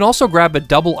 you can also grab a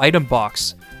double item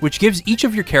box, which gives each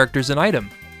of your characters an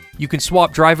item. You can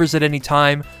swap drivers at any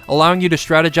time, allowing you to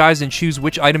strategize and choose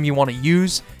which item you want to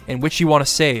use and which you want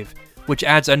to save, which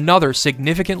adds another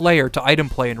significant layer to item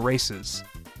play in races.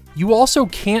 You also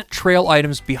can't trail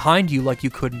items behind you like you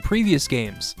could in previous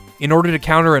games. In order to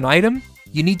counter an item,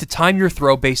 you need to time your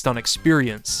throw based on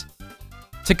experience.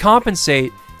 To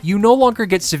compensate, you no longer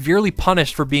get severely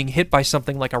punished for being hit by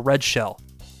something like a red shell.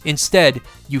 Instead,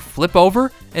 you flip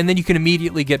over, and then you can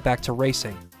immediately get back to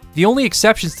racing. The only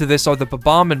exceptions to this are the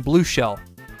bomb and blue shell.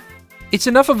 It's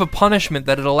enough of a punishment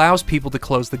that it allows people to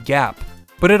close the gap,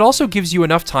 but it also gives you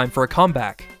enough time for a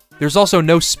comeback. There's also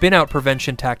no spin-out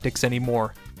prevention tactics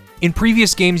anymore. In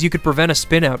previous games, you could prevent a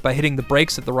spin-out by hitting the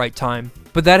brakes at the right time,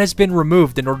 but that has been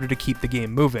removed in order to keep the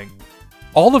game moving.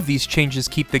 All of these changes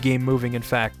keep the game moving, in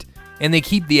fact, and they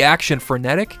keep the action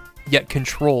frenetic, yet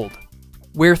controlled.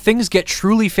 Where things get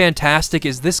truly fantastic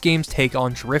is this game's take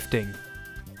on drifting.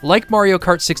 Like Mario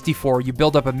Kart 64, you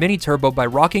build up a mini turbo by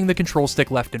rocking the control stick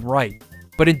left and right.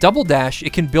 But in Double Dash,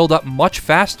 it can build up much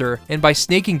faster, and by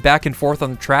snaking back and forth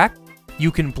on the track, you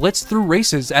can blitz through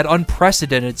races at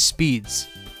unprecedented speeds.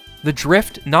 The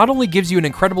drift not only gives you an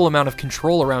incredible amount of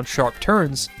control around sharp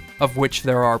turns, of which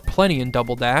there are plenty in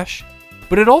Double Dash,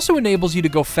 but it also enables you to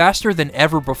go faster than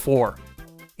ever before.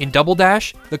 In Double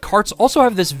Dash, the karts also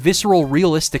have this visceral,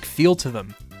 realistic feel to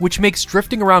them, which makes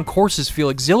drifting around courses feel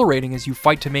exhilarating as you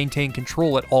fight to maintain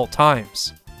control at all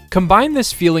times. Combine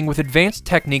this feeling with advanced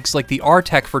techniques like the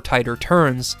R-Tech for tighter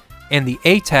turns, and the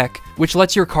A-Tech, which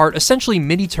lets your kart essentially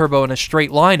mini-turbo in a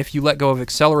straight line if you let go of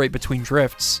accelerate between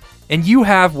drifts, and you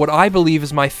have what I believe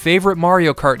is my favorite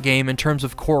Mario Kart game in terms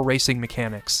of core racing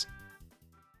mechanics.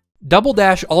 Double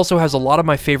Dash also has a lot of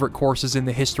my favorite courses in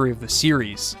the history of the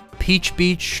series. Peach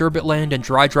Beach, Sherbet Land, and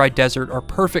Dry Dry Desert are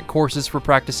perfect courses for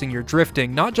practicing your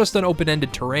drifting, not just on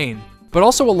open-ended terrain, but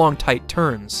also along tight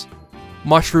turns.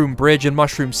 Mushroom Bridge and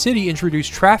Mushroom City introduce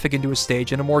traffic into a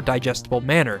stage in a more digestible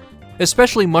manner,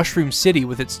 especially Mushroom City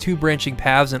with its two branching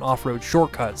paths and off-road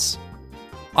shortcuts.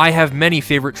 I have many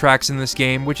favorite tracks in this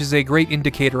game, which is a great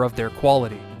indicator of their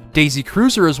quality. Daisy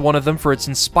Cruiser is one of them for its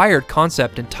inspired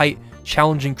concept and tight,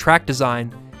 challenging track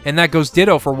design, and that goes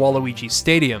ditto for Waluigi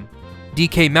Stadium.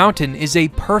 DK Mountain is a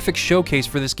perfect showcase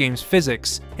for this game's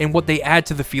physics and what they add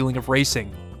to the feeling of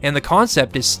racing, and the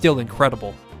concept is still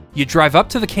incredible. You drive up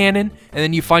to the cannon, and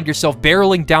then you find yourself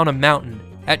barreling down a mountain,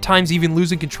 at times even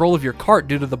losing control of your kart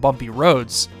due to the bumpy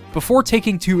roads, before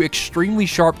taking two extremely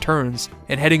sharp turns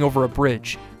and heading over a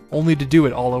bridge, only to do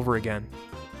it all over again.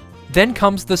 Then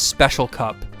comes the Special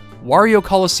Cup. Wario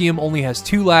Coliseum only has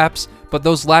 2 laps, but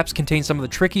those laps contain some of the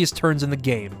trickiest turns in the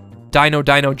game. Dino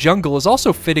Dino Jungle is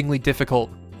also fittingly difficult,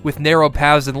 with narrow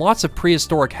paths and lots of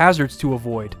prehistoric hazards to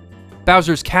avoid.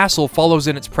 Bowser's Castle follows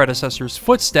in its predecessor's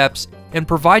footsteps and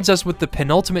provides us with the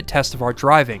penultimate test of our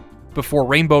driving, before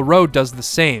Rainbow Road does the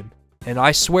same, and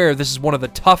I swear this is one of the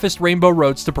toughest Rainbow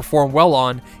Roads to perform well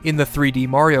on in the 3D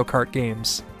Mario Kart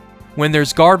games. When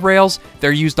there's guardrails,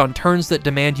 they're used on turns that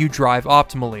demand you drive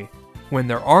optimally. When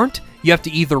there aren't, you have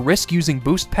to either risk using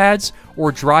boost pads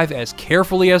or drive as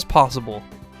carefully as possible.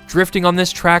 Drifting on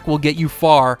this track will get you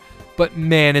far, but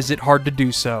man is it hard to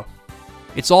do so.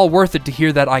 It's all worth it to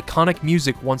hear that iconic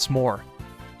music once more.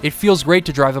 It feels great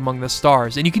to drive among the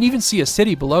stars, and you can even see a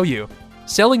city below you,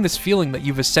 selling this feeling that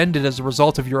you've ascended as a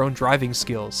result of your own driving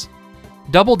skills.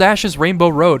 Double Dash's Rainbow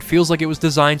Road feels like it was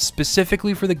designed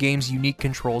specifically for the game's unique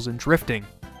controls and drifting,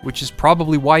 which is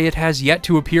probably why it has yet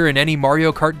to appear in any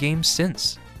Mario Kart game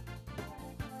since.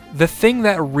 The thing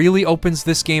that really opens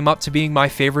this game up to being my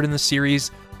favorite in the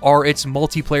series are its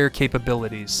multiplayer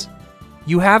capabilities.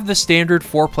 You have the standard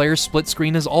 4-player split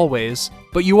screen as always,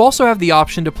 but you also have the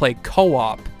option to play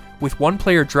co-op, with one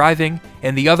player driving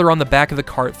and the other on the back of the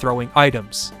cart throwing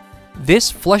items.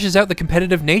 This fleshes out the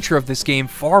competitive nature of this game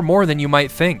far more than you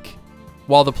might think.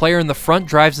 While the player in the front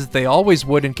drives as they always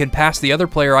would and can pass the other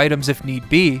player items if need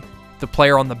be, the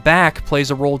player on the back plays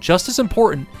a role just as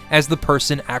important as the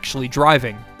person actually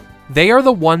driving. They are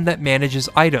the one that manages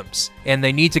items, and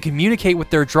they need to communicate with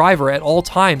their driver at all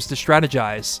times to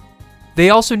strategize. They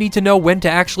also need to know when to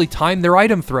actually time their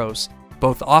item throws,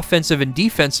 both offensive and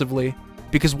defensively,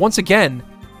 because once again,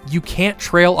 you can't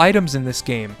trail items in this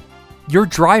game. Your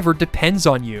driver depends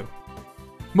on you.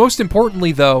 Most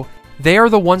importantly though, they are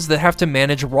the ones that have to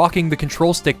manage rocking the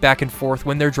control stick back and forth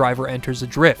when their driver enters a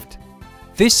drift.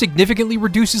 This significantly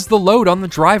reduces the load on the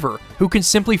driver, who can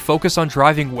simply focus on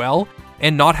driving well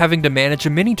and not having to manage a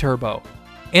mini-turbo.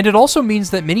 And it also means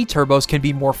that mini-turbos can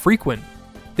be more frequent.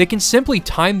 They can simply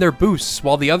time their boosts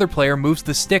while the other player moves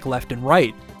the stick left and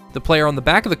right. The player on the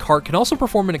back of the cart can also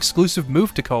perform an exclusive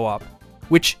move to co-op.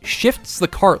 which shifts the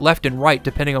cart left and right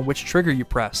depending on which trigger you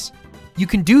press. You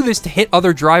can do this to hit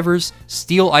other drivers,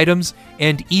 steal items,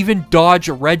 and even dodge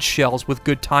red shells with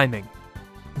good timing.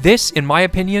 This, in my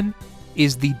opinion,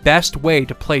 is the best way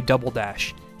to play Double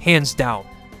Dash, hands down.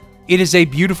 It is a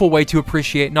beautiful way to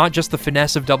appreciate not just the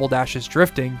finesse of Double Dash's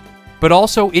drifting, but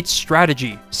also its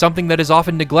strategy, something that is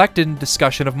often neglected in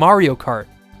discussion of Mario Kart.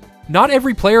 Not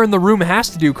every player in the room has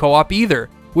to do co-op either,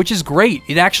 which is great,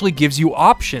 it actually gives you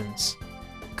options.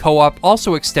 Co-op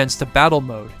also extends to Battle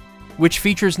Mode, which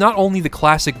features not only the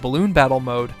classic Balloon Battle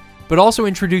Mode, but also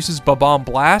introduces Bob-omb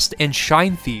Blast and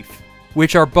Shine Thief,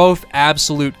 which are both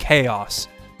absolute chaos,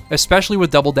 especially with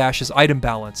Double Dash's item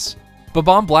balance.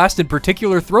 Bob-omb Blast in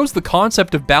particular throws the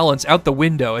concept of balance out the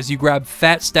window as you grab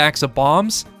fat stacks of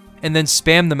bombs and then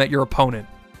spam them at your opponent.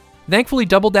 Thankfully,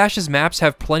 Double Dash's maps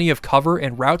have plenty of cover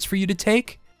and routes for you to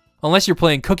take, unless you're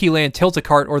playing Cookie Land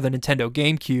Tilt-A-Kart or the Nintendo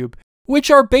GameCube,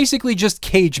 which are basically just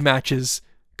cage matches.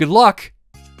 Good luck!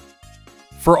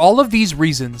 For all of these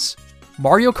reasons,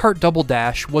 Mario Kart Double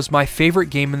Dash was my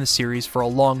favorite game in the series for a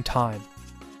long time.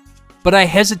 But I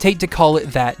hesitate to call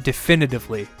it that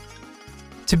definitively.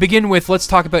 To begin with, let's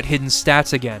talk about hidden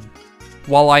stats again.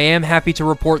 While I am happy to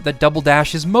report that Double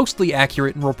Dash is mostly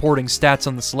accurate in reporting stats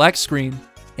on the select screen,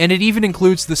 and it even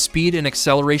includes the speed and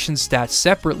acceleration stats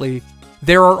separately,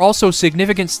 there are also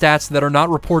significant stats that are not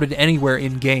reported anywhere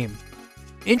in-game.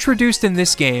 Introduced in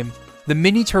this game, the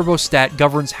Mini Turbo stat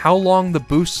governs how long the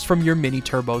boosts from your Mini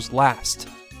Turbos last,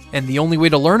 and the only way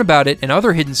to learn about it and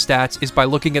other hidden stats is by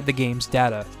looking at the game's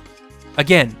data.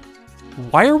 Again,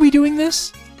 why are we doing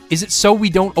this? Is it so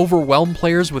we don't overwhelm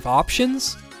players with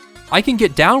options? I can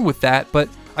get down with that, but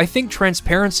I think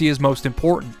transparency is most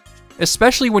important,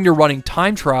 especially when you're running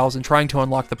time trials and trying to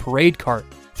unlock the parade cart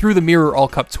through the Mirror All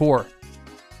Cup Tour.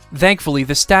 Thankfully,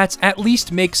 the stats at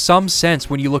least make some sense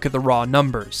when you look at the raw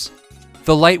numbers.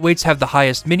 The lightweights have the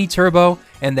highest Mini Turbo,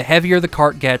 and the heavier the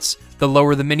cart gets, the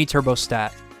lower the Mini Turbo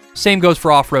stat. Same goes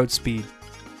for off-road speed.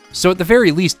 So at the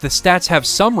very least, the stats have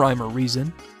some rhyme or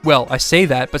reason. Well, I say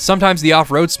that, but sometimes the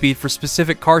off-road speed for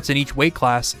specific carts in each weight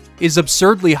class is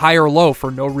absurdly high or low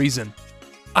for no reason.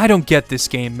 I don't get this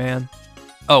game, man.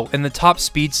 Oh, and the top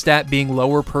speed stat being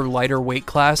lower per lighter weight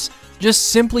class just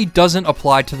simply doesn't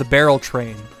apply to the barrel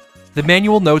train. The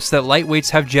manual notes that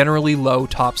lightweights have generally low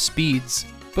top speeds,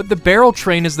 but the barrel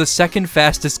train is the second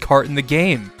fastest cart in the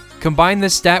game. Combine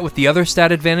this stat with the other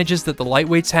stat advantages that the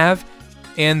lightweights have,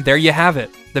 and there you have it.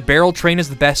 The barrel train is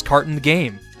the best cart in the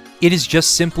game. It is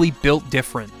just simply built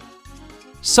different.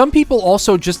 Some people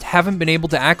also just haven't been able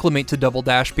to acclimate to Double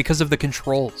Dash because of the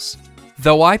controls.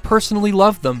 Though I personally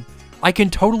love them, I can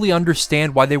totally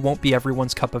understand why they won't be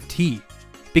everyone's cup of tea.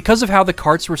 Because of how the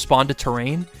carts respond to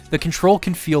terrain, the control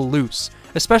can feel loose,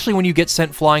 especially when you get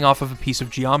sent flying off of a piece of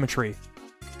geometry.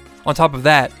 On top of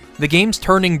that, the game's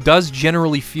turning does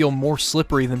generally feel more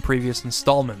slippery than previous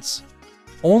installments.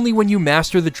 Only when you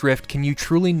master the drift can you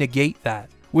truly negate that,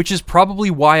 which is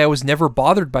probably why I was never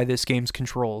bothered by this game's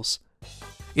controls.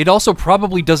 It also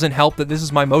probably doesn't help that this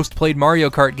is my most played Mario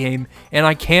Kart game, and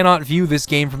I cannot view this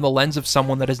game from the lens of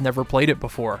someone that has never played it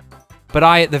before. But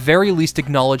I at the very least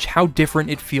acknowledge how different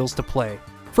it feels to play,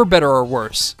 for better or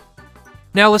worse.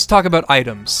 Now let's talk about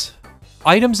items.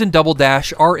 Items in Double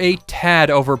Dash are a tad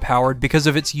overpowered because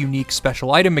of its unique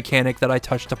special item mechanic that I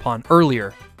touched upon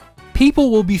earlier.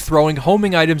 People will be throwing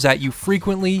homing items at you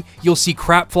frequently, you'll see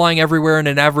crap flying everywhere in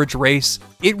an average race.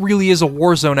 It really is a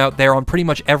war zone out there on pretty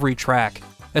much every track,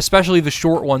 especially the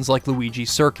short ones like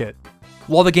Luigi's Circuit.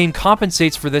 While the game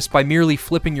compensates for this by merely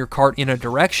flipping your cart in a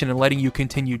direction and letting you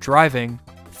continue driving,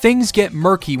 things get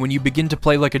murky when you begin to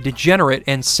play like a degenerate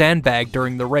and sandbag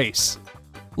during the race.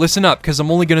 Listen up, because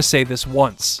I'm only going to say this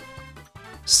once.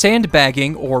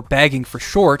 Sandbagging, or bagging for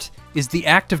short, is the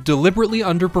act of deliberately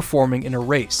underperforming in a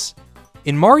race.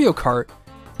 In Mario Kart,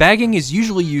 bagging is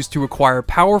usually used to acquire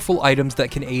powerful items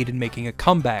that can aid in making a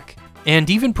comeback, and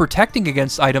even protecting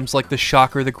against items like the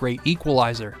Shock or the Great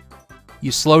Equalizer.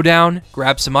 You slow down,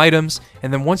 grab some items,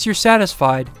 and then once you're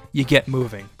satisfied, you get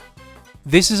moving.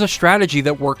 This is a strategy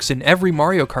that works in every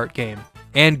Mario Kart game,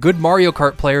 and good Mario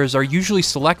Kart players are usually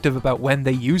selective about when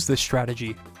they use this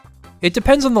strategy. It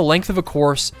depends on the length of a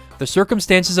course, the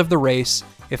circumstances of the race,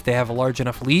 if they have a large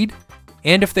enough lead,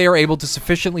 and if they are able to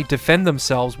sufficiently defend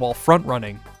themselves while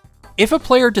front-running. If a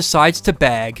player decides to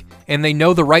bag, and they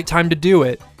know the right time to do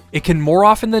it, it can more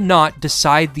often than not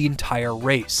decide the entire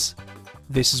race.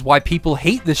 This is why people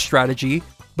hate this strategy,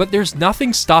 but there's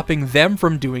nothing stopping them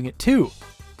from doing it too.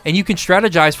 And you can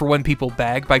strategize for when people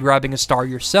bag by grabbing a star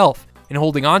yourself and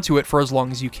holding onto it for as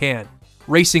long as you can,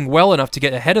 racing well enough to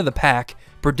get ahead of the pack,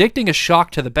 predicting a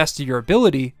shock to the best of your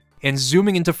ability, and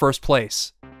zooming into first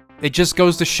place. It just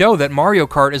goes to show that Mario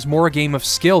Kart is more a game of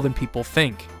skill than people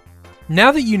think.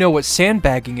 Now that you know what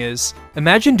sandbagging is,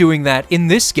 imagine doing that in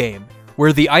this game,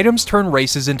 where the items turn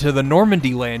races into the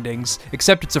Normandy landings,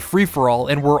 except it's a free-for-all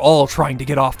and we're all trying to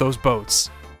get off those boats.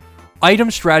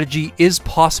 Item strategy is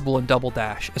possible in Double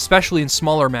Dash, especially in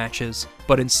smaller matches,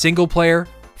 but in single-player,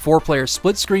 4-player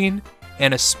split-screen,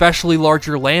 and especially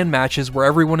larger LAN matches where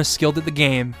everyone is skilled at the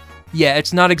game, yeah,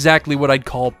 it's not exactly what I'd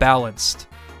call balanced.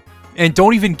 And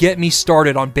don't even get me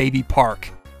started on Baby Park.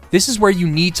 This is where you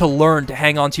need to learn to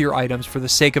hang onto your items for the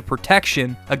sake of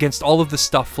protection against all of the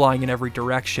stuff flying in every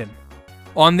direction.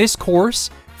 On this course,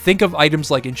 think of items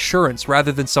like insurance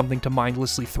rather than something to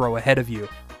mindlessly throw ahead of you.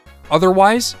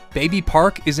 Otherwise, Baby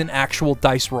Park is an actual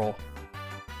dice roll.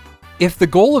 If the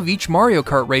goal of each Mario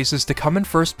Kart race is to come in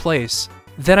first place,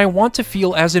 then I want to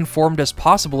feel as informed as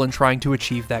possible in trying to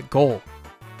achieve that goal.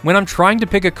 When I'm trying to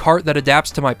pick a kart that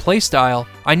adapts to my playstyle,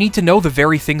 I need to know the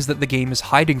very things that the game is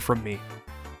hiding from me.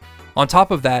 On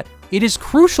top of that, it is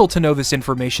crucial to know this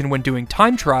information when doing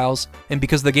time trials, and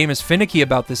because the game is finicky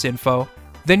about this info,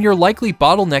 then you're likely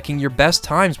bottlenecking your best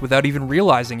times without even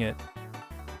realizing it.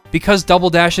 Because Double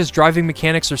Dash's driving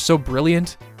mechanics are so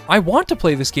brilliant, I want to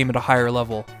play this game at a higher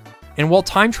level. And while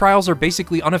time trials are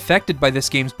basically unaffected by this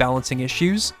game's balancing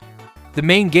issues, the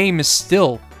main game is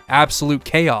still absolute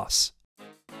chaos.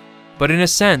 But in a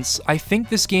sense, I think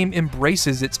this game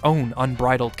embraces its own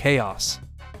unbridled chaos.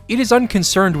 It is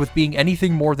unconcerned with being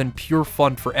anything more than pure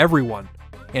fun for everyone,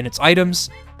 and its items,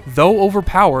 though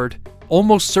overpowered,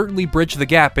 almost certainly bridge the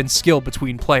gap in skill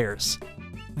between players.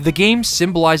 The game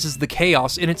symbolizes the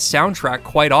chaos in its soundtrack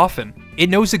quite often. It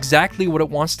knows exactly what it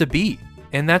wants to be,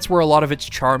 and that's where a lot of its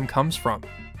charm comes from.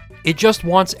 It just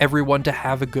wants everyone to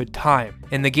have a good time,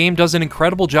 and the game does an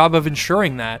incredible job of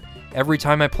ensuring that every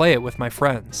time I play it with my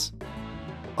friends.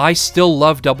 I still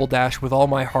love Double Dash with all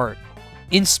my heart,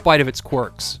 in spite of its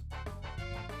quirks.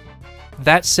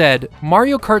 That said,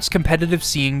 Mario Kart's competitive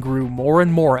scene grew more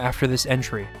and more after this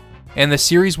entry, and the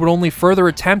series would only further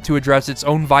attempt to address its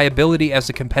own viability as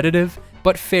a competitive,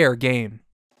 but fair game.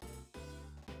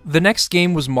 The next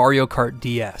game was Mario Kart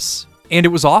DS, and it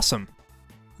was awesome.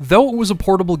 Though it was a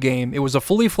portable game, it was a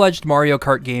fully fledged Mario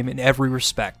Kart game in every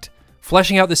respect,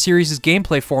 fleshing out the series'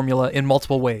 gameplay formula in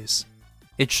multiple ways.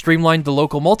 It streamlined the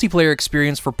local multiplayer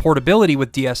experience for portability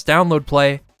with DS Download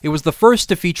Play, it was the first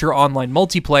to feature online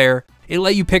multiplayer, it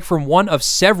let you pick from one of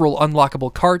several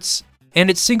unlockable karts, and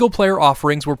its single-player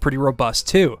offerings were pretty robust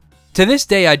too. To this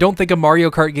day, I don't think a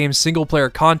Mario Kart game's single-player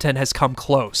content has come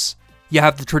close. You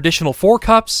have the traditional 4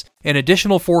 cups, an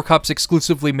additional 4 cups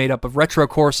exclusively made up of retro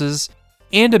courses,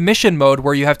 and a mission mode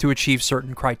where you have to achieve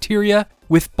certain criteria,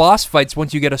 with boss fights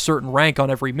once you get a certain rank on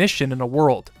every mission in a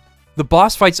world. The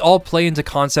boss fights all play into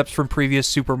concepts from previous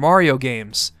Super Mario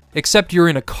games, except you're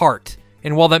in a cart,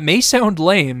 and while that may sound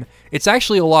lame, it's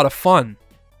actually a lot of fun.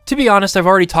 To be honest, I've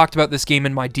already talked about this game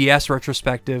in my DS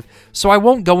retrospective, so I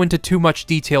won't go into too much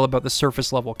detail about the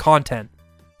surface level content.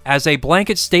 As a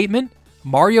blanket statement,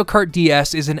 Mario Kart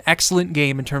DS is an excellent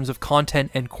game in terms of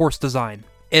content and course design.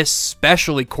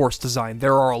 Especially course design,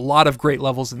 there are a lot of great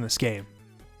levels in this game.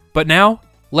 But now,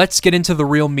 let's get into the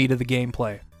real meat of the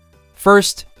gameplay.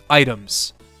 First,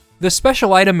 items. The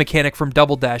special item mechanic from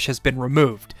Double Dash has been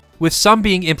removed, with some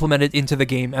being implemented into the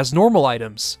game as normal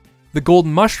items. The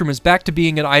golden mushroom is back to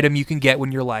being an item you can get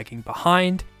when you're lagging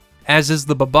behind, as is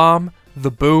the Babam,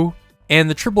 the Boo, and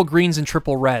the triple greens and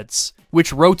triple reds,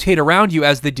 which rotate around you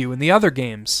as they do in the other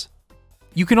games.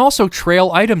 You can also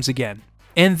trail items again,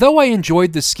 and though I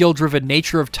enjoyed the skill-driven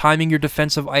nature of timing your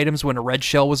defensive items when a red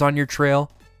shell was on your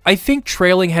trail, I think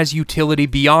trailing has utility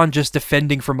beyond just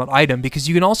defending from an item because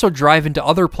you can also drive into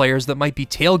other players that might be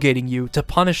tailgating you to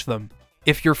punish them.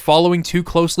 If you're following too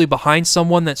closely behind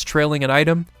someone that's trailing an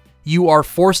item, you are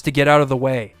forced to get out of the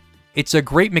way. It's a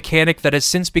great mechanic that has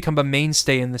since become a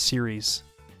mainstay in the series.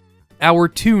 Our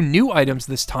 2 new items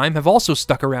this time have also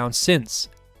stuck around since,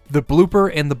 the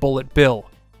Blooper and the Bullet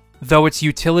Bill. Though its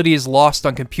utility is lost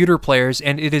on computer players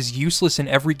and it is useless in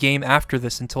every game after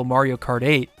this until Mario Kart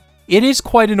 8, it is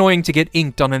quite annoying to get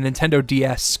inked on a Nintendo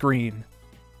DS screen.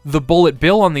 The Bullet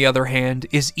Bill, on the other hand,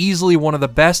 is easily one of the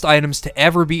best items to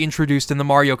ever be introduced in the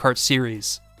Mario Kart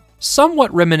series.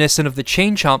 Somewhat reminiscent of the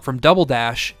Chain Chomp from Double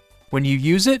Dash, when you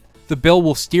use it, the bill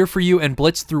will steer for you and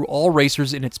blitz through all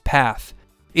racers in its path.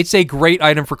 It's a great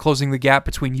item for closing the gap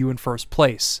between you and first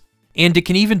place. And it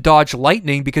can even dodge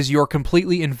lightning because you are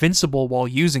completely invincible while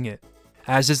using it.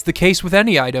 As is the case with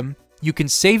any item, you can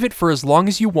save it for as long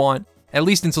as you want, at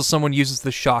least until someone uses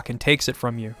the shock and takes it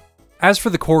from you. As for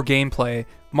the core gameplay,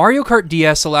 Mario Kart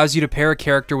DS allows you to pair a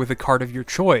character with a kart of your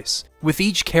choice, with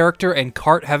each character and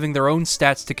kart having their own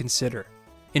stats to consider.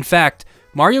 In fact,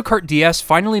 Mario Kart DS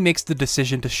finally makes the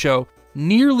decision to show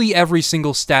nearly every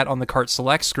single stat on the kart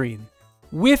select screen,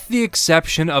 with the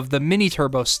exception of the mini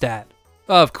turbo stat,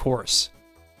 of course.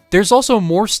 There's also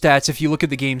more stats if you look at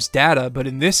the game's data, but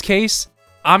in this case,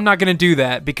 I'm not going to do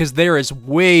that because there is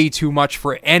way too much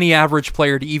for any average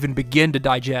player to even begin to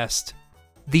digest.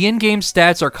 The in-game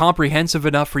stats are comprehensive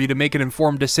enough for you to make an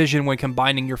informed decision when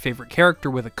combining your favorite character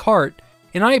with a kart,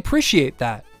 and I appreciate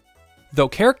that. Though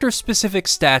character-specific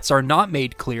stats are not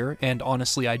made clear, and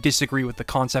honestly I disagree with the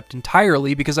concept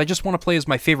entirely because I just want to play as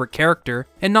my favorite character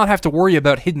and not have to worry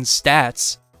about hidden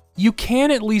stats, you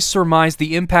can at least surmise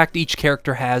the impact each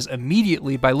character has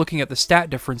immediately by looking at the stat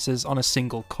differences on a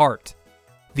single kart.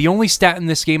 The only stat in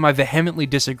this game I vehemently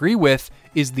disagree with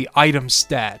is the item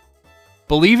stat.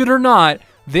 Believe it or not,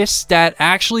 this stat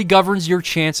actually governs your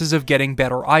chances of getting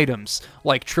better items,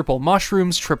 like triple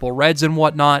mushrooms, triple reds, and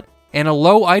whatnot, and a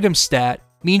low item stat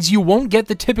means you won't get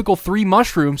the typical 3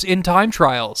 mushrooms in time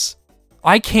trials.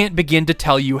 I can't begin to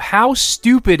tell you how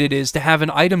stupid it is to have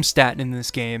an item stat in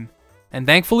this game, and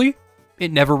thankfully,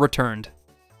 it never returned.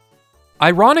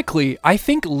 Ironically, I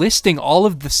think listing all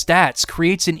of the stats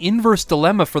creates an inverse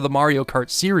dilemma for the Mario Kart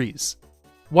series.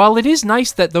 While it is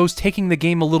nice that those taking the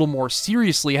game a little more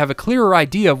seriously have a clearer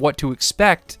idea of what to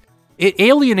expect, it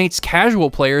alienates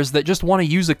casual players that just want to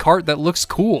use a kart that looks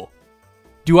cool.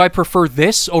 Do I prefer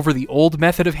this over the old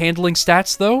method of handling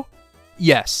stats though?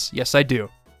 Yes I do.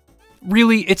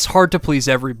 Really, it's hard to please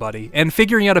everybody, and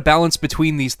figuring out a balance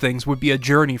between these things would be a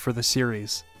journey for the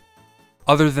series.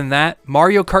 Other than that,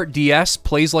 Mario Kart DS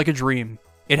plays like a dream.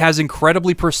 It has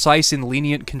incredibly precise and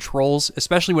lenient controls,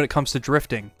 especially when it comes to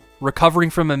drifting. Recovering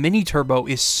from a mini turbo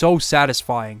is so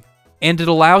satisfying, and it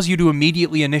allows you to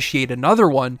immediately initiate another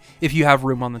one if you have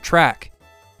room on the track.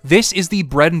 This is the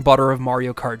bread and butter of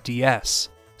Mario Kart DS,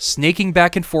 snaking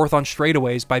back and forth on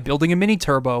straightaways by building a mini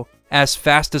turbo as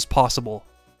fast as possible.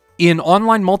 In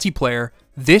online multiplayer,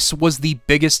 this was the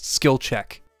biggest skill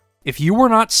check. If you were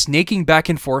not snaking back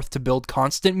and forth to build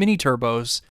constant mini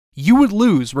turbos, you would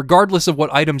lose regardless of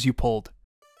what items you pulled.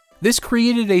 This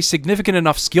created a significant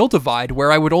enough skill divide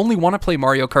where I would only want to play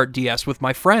Mario Kart DS with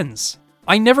my friends.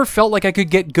 I never felt like I could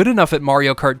get good enough at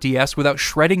Mario Kart DS without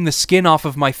shredding the skin off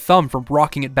of my thumb from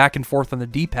rocking it back and forth on the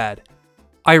D-pad.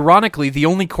 Ironically, the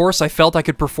only course I felt I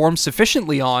could perform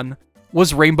sufficiently on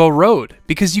was Rainbow Road,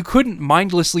 because you couldn't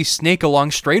mindlessly snake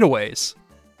along straightaways.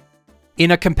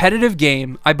 In a competitive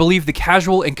game, I believe the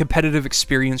casual and competitive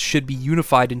experience should be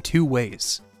unified in 2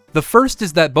 ways. The first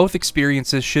is that both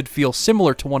experiences should feel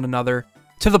similar to one another,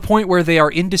 to the point where they are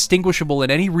indistinguishable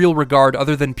in any real regard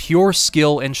other than pure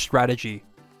skill and strategy.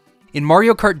 In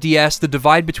Mario Kart DS, the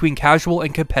divide between casual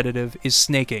and competitive is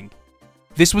snaking.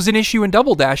 This was an issue in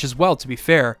Double Dash as well, to be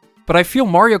fair, but I feel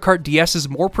Mario Kart DS's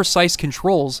more precise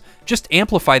controls just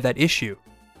amplify that issue.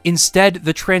 Instead,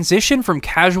 the transition from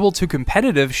casual to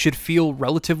competitive should feel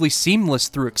relatively seamless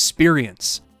through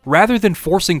experience, rather than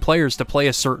forcing players to play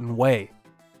a certain way.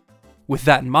 With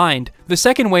that in mind, the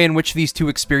second way in which these 2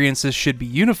 experiences should be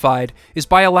unified is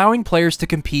by allowing players to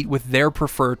compete with their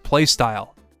preferred playstyle.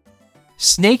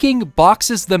 Snaking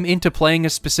boxes them into playing a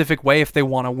specific way if they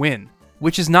want to win,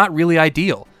 which is not really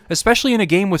ideal, especially in a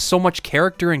game with so much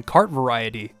character and kart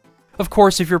variety. Of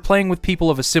course, if you're playing with people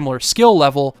of a similar skill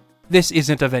level, this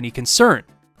isn't of any concern.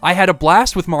 I had a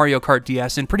blast with Mario Kart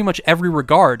DS in pretty much every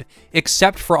regard,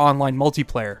 except for online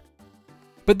multiplayer.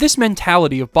 But this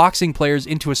mentality of boxing players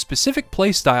into a specific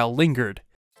playstyle lingered.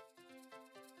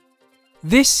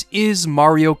 This is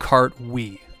Mario Kart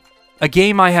Wii. A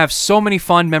game I have so many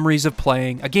fond memories of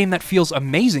playing, a game that feels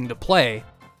amazing to play,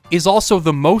 is also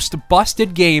the most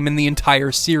busted game in the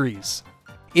entire series.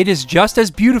 It is just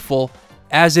as beautiful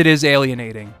as it is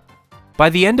alienating. By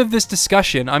the end of this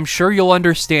discussion, I'm sure you'll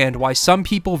understand why some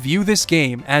people view this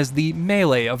game as the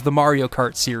Melee of the Mario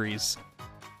Kart series.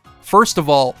 First of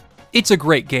all, it's a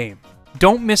great game.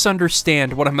 Don't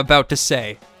misunderstand what I'm about to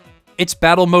say. Its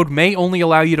battle mode may only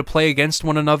allow you to play against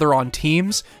one another on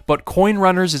teams, but Coin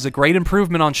Runners is a great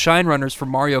improvement on Shine Runners from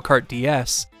Mario Kart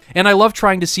DS, and I love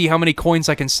trying to see how many coins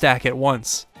I can stack at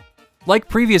once. Like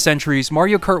previous entries,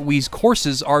 Mario Kart Wii's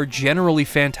courses are generally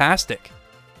fantastic.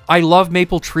 I love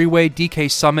Maple Treeway, DK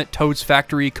Summit, Toad's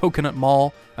Factory, Coconut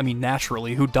Mall. I mean,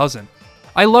 naturally, who doesn't?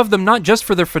 I love them not just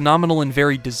for their phenomenal and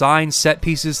varied design, set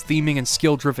pieces, theming, and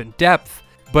skill-driven depth,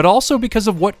 but also because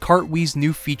of what Kart Wii's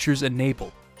new features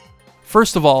enable.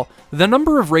 First of all, the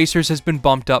number of racers has been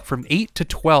bumped up from 8 to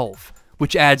 12,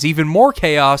 which adds even more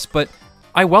chaos, but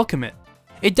I welcome it.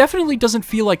 It definitely doesn't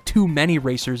feel like too many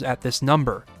racers at this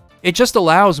number. It just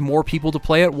allows more people to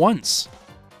play at once.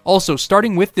 Also,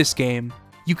 starting with this game,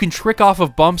 you can trick off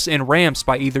of bumps and ramps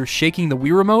by either shaking the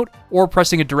Wii Remote or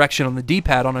pressing a direction on the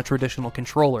D-pad on a traditional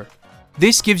controller.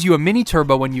 This gives you a mini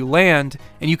turbo when you land,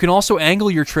 and you can also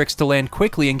angle your tricks to land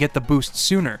quickly and get the boost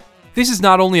sooner. This is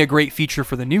not only a great feature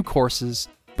for the new courses,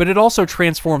 but it also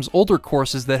transforms older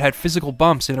courses that had physical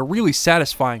bumps in a really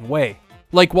satisfying way,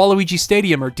 like Waluigi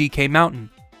Stadium or DK Mountain.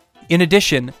 In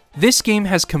addition, this game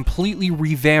has completely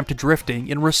revamped drifting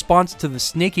in response to the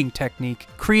snaking technique,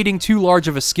 creating too large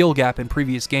of a skill gap in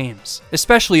previous games,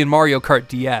 especially in Mario Kart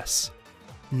DS.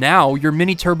 Now, your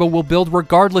mini turbo will build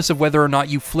regardless of whether or not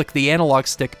you flick the analog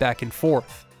stick back and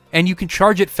forth, and you can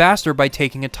charge it faster by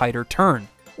taking a tighter turn,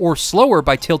 or slower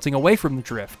by tilting away from the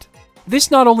drift.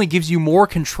 This not only gives you more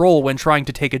control when trying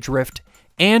to take a drift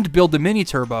and build the mini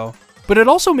turbo, but it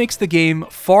also makes the game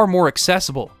far more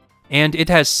accessible, and it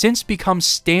has since become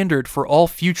standard for all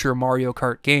future Mario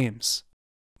Kart games.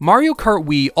 Mario Kart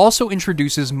Wii also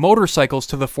introduces motorcycles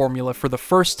to the formula for the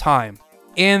first time,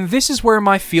 and this is where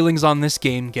my feelings on this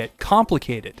game get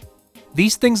complicated.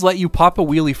 These things let you pop a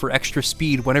wheelie for extra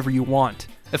speed whenever you want,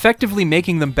 effectively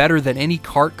making them better than any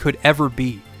kart could ever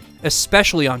be,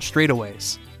 especially on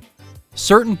straightaways.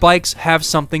 Certain bikes have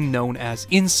something known as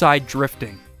inside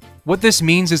drifting. What this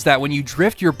means is that when you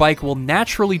drift, your bike will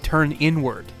naturally turn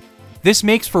inward. This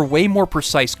makes for way more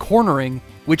precise cornering,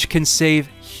 which can save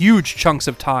huge chunks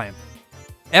of time.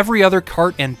 Every other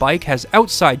kart and bike has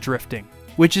outside drifting,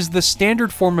 which is the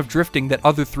standard form of drifting that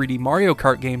other 3D Mario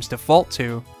Kart games default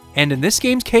to, and in this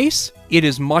game's case, it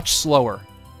is much slower.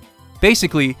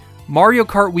 Basically, Mario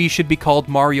Kart Wii should be called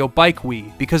Mario Bike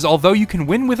Wii, because although you can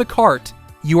win with a kart,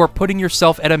 you are putting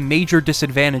yourself at a major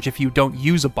disadvantage if you don't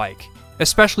use a bike,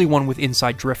 especially one with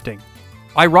inside drifting.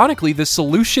 Ironically, the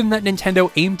solution that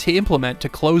Nintendo aimed to implement to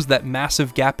close that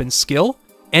massive gap in skill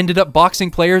ended up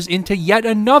boxing players into yet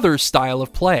another style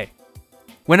of play.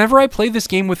 Whenever I play this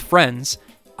game with friends,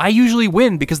 I usually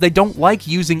win because they don't like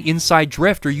using inside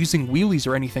drift or using wheelies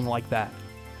or anything like that.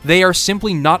 They are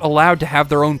simply not allowed to have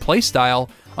their own playstyle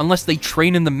unless they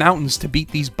train in the mountains to beat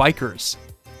these bikers.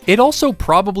 It also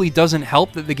probably doesn't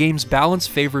help that the game's balance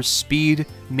favors speed,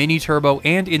 mini turbo,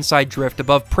 and inside drift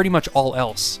above pretty much all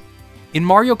else. In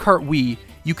Mario Kart Wii,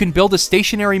 you can build a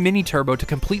stationary mini turbo to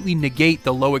completely negate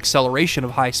the low acceleration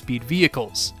of high-speed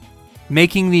vehicles,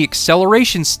 making the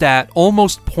acceleration stat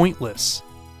almost pointless.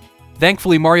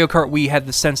 Thankfully, Mario Kart Wii had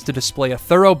the sense to display a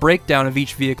thorough breakdown of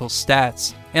each vehicle's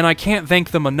stats, and I can't thank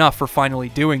them enough for finally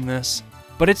doing this.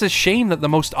 But it's a shame that the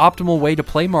most optimal way to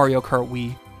play Mario Kart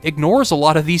Wii ignores a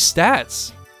lot of these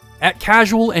stats. At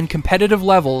casual and competitive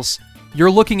levels, you're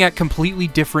looking at completely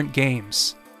different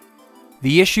games.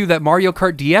 The issue that Mario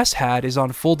Kart DS had is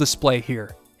on full display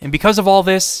here, and because of all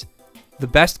this, the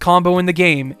best combo in the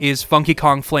game is Funky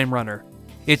Kong Flame Runner.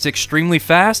 It's extremely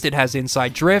fast, it has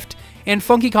inside drift, and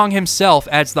Funky Kong himself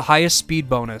adds the highest speed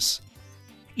bonus.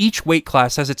 Each weight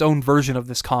class has its own version of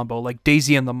this combo, like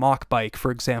Daisy and the Mach Bike, for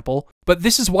example, but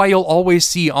this is why you'll always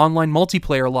see online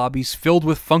multiplayer lobbies filled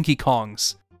with Funky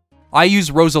Kongs. I use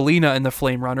Rosalina in the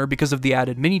Flame Runner because of the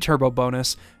added mini turbo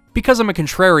bonus, because I'm a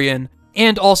contrarian,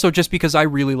 and also just because I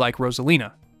really like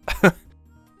Rosalina.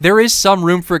 There is some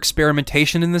room for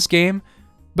experimentation in this game,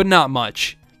 but not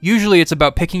much. Usually it's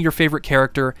about picking your favorite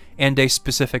character and a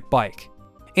specific bike.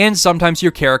 And sometimes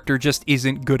your character just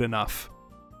isn't good enough.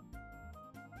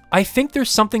 I think there's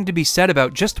something to be said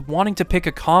about just wanting to pick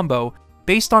a combo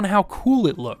based on how cool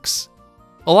it looks.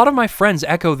 A lot of my friends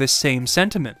echo this same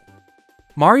sentiment.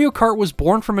 Mario Kart was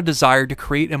born from a desire to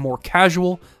create a more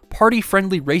casual,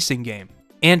 party-friendly racing game.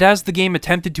 And as the game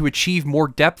attempted to achieve more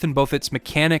depth in both its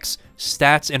mechanics,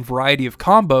 stats, and variety of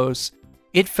combos,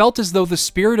 it felt as though the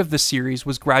spirit of the series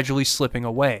was gradually slipping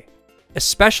away,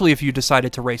 especially if you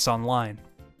decided to race online.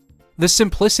 The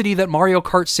simplicity that Mario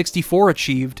Kart 64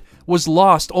 achieved was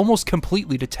lost almost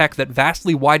completely to tech that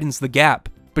vastly widens the gap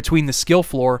between the skill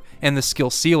floor and the skill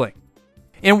ceiling.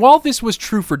 And while this was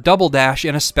true for Double Dash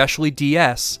and especially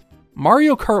DS,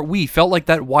 Mario Kart Wii felt like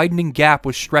that widening gap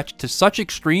was stretched to such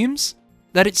extremes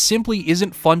that it simply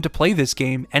isn't fun to play this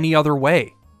game any other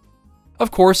way.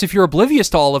 Of course, if you're oblivious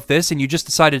to all of this and you just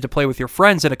decided to play with your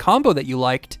friends in a combo that you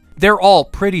liked, they're all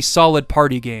pretty solid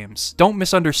party games. Don't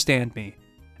misunderstand me.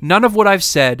 None of what I've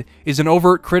said is an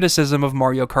overt criticism of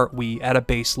Mario Kart Wii at a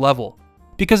base level,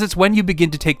 because it's when you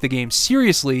begin to take the game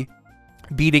seriously,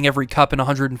 beating every cup in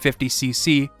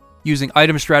 150cc, using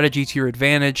item strategy to your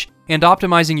advantage, and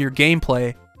optimizing your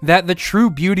gameplay, that the true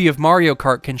beauty of Mario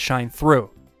Kart can shine through.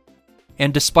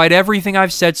 And despite everything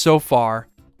I've said so far,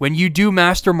 when you do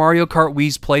master Mario Kart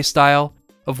Wii's playstyle,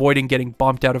 avoiding getting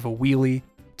bumped out of a wheelie,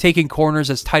 taking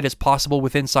corners as tight as possible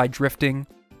with inside drifting,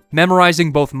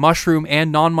 memorizing both mushroom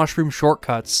and non-mushroom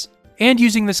shortcuts, and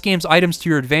using this game's items to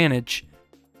your advantage,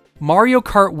 Mario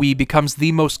Kart Wii becomes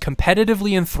the most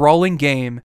competitively enthralling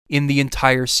game in the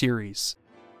entire series.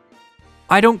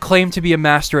 I don't claim to be a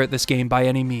master at this game by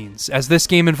any means, as this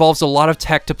game involves a lot of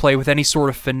tech to play with any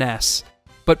sort of finesse,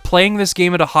 but playing this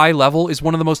game at a high level is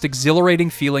one of the most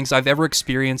exhilarating feelings I've ever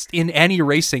experienced in any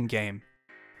racing game.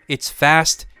 It's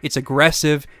fast, it's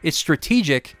aggressive, it's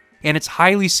strategic, and it's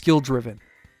highly skill-driven.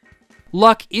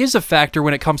 Luck is a factor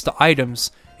when it comes to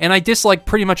items, and I dislike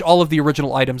pretty much all of the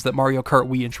original items that Mario Kart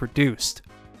Wii introduced.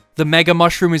 The Mega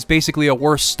Mushroom is basically a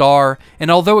worse star, and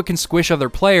although it can squish other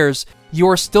players, you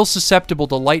are still susceptible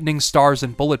to lightning stars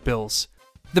and bullet bills.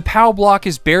 The POW block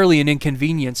is barely an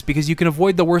inconvenience because you can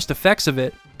avoid the worst effects of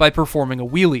it by performing a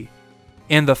wheelie.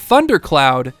 And the Thunder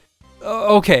Cloud...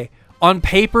 okay, on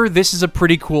paper this is a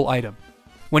pretty cool item.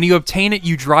 When you obtain it,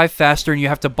 you drive faster and you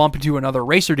have to bump into another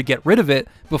racer to get rid of it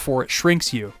before it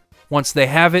shrinks you. Once they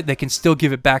have it, they can still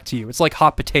give it back to you. It's like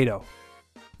hot potato.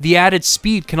 The added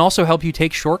speed can also help you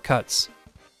take shortcuts.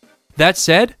 That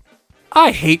said,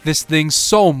 I hate this thing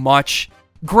so much.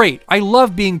 Great, I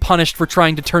love being punished for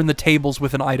trying to turn the tables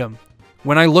with an item.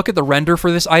 When I look at the render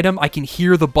for this item, I can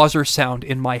hear the buzzer sound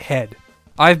in my head.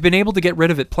 I've been able to get rid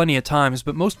of it plenty of times,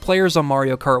 but most players on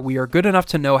Mario Kart Wii are good enough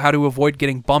to know how to avoid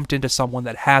getting bumped into someone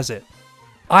that has it.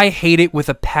 I hate it with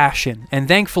a passion, and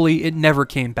thankfully it never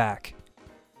came back.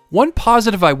 One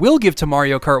positive I will give to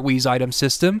Mario Kart Wii's item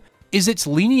system is its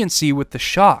leniency with the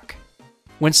shock.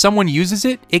 When someone uses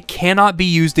it, it cannot be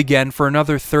used again for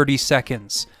another 30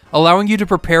 seconds, allowing you to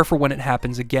prepare for when it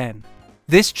happens again.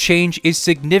 This change is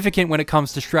significant when it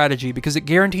comes to strategy because it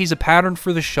guarantees a pattern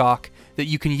for the shock that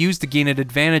you can use to gain an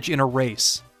advantage in a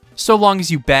race, so long as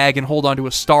you bag and hold onto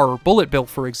a star or bullet bill,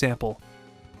 for example.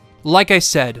 Like I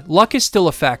said, luck is still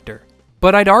a factor,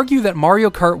 but I'd argue that Mario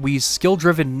Kart Wii's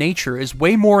skill-driven nature is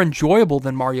way more enjoyable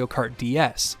than Mario Kart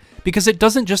DS, because it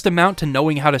doesn't just amount to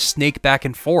knowing how to snake back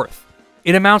and forth.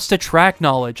 It amounts to track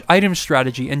knowledge, item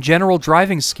strategy, and general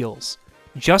driving skills,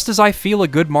 just as I feel a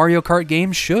good Mario Kart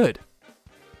game should.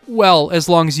 Well, as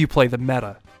long as you play the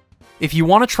meta. If you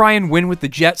want to try and win with the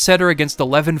Jet Setter against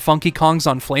 11 Funky Kongs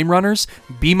on Flame Runners,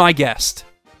 be my guest.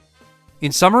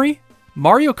 In summary,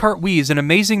 Mario Kart Wii is an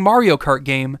amazing Mario Kart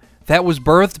game that was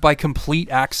birthed by complete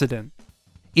accident.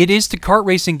 It is to kart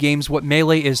racing games what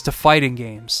Melee is to fighting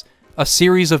games, a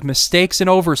series of mistakes and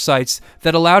oversights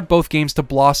that allowed both games to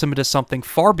blossom into something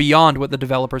far beyond what the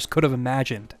developers could have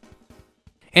imagined.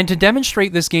 And to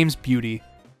demonstrate this game's beauty,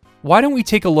 why don't we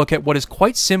take a look at what is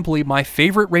quite simply my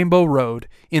favorite Rainbow Road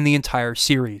in the entire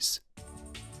series.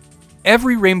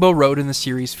 Every Rainbow Road in the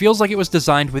series feels like it was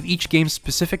designed with each game's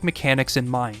specific mechanics in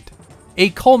mind,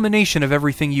 a culmination of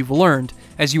everything you've learned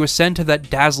as you ascend to that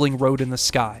dazzling road in the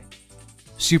sky.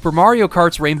 Super Mario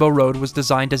Kart's Rainbow Road was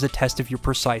designed as a test of your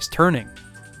precise turning.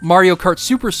 Mario Kart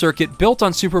Super Circuit built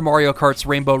on Super Mario Kart's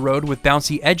Rainbow Road with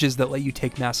bouncy edges that let you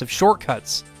take massive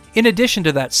shortcuts, in addition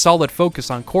to that solid focus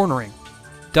on cornering.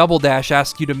 Double Dash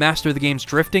asks you to master the game's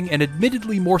drifting and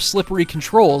admittedly more slippery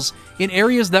controls in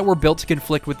areas that were built to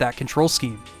conflict with that control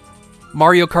scheme.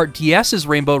 Mario Kart DS's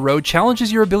Rainbow Road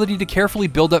challenges your ability to carefully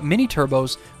build up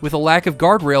mini-turbos with a lack of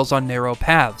guardrails on narrow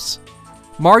paths.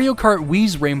 Mario Kart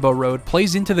Wii's Rainbow Road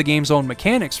plays into the game's own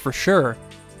mechanics for sure,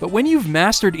 but when you've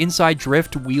mastered inside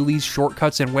drift, wheelies,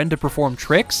 shortcuts, and when to perform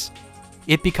tricks,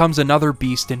 it becomes another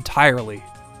beast entirely.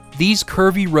 These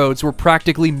curvy roads were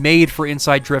practically made for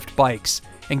inside drift bikes,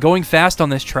 and going fast on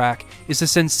this track is a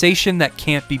sensation that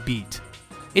can't be beat.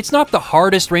 It's not the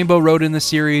hardest Rainbow Road in the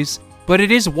series, but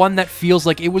it is one that feels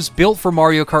like it was built for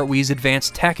Mario Kart Wii's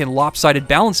advanced tech and lopsided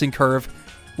balancing curve,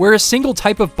 where a single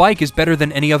type of bike is better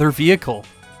than any other vehicle.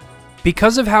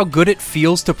 Because of how good it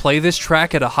feels to play this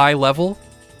track at a high level,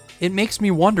 it makes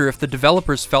me wonder if the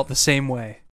developers felt the same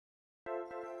way.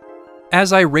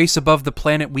 As I race above the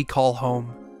planet we call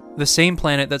home, the same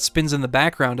planet that spins in the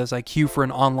background as I queue for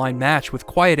an online match with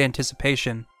quiet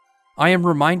anticipation, I am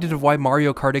reminded of why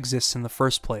Mario Kart exists in the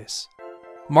first place.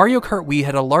 Mario Kart Wii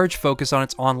had a large focus on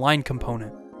its online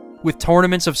component, with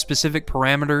tournaments of specific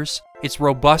parameters, its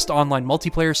robust online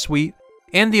multiplayer suite,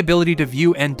 and the ability to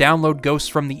view and download ghosts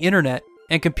from the internet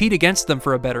and compete against them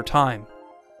for a better time.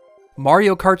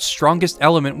 Mario Kart's strongest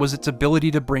element was its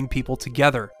ability to bring people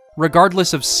together,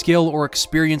 regardless of skill or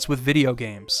experience with video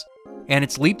games, and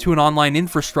its leap to an online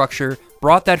infrastructure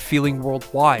brought that feeling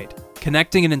worldwide,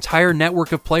 connecting an entire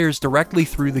network of players directly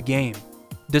through the game.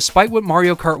 Despite what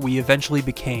Mario Kart Wii eventually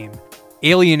became,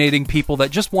 alienating people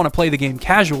that just want to play the game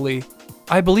casually,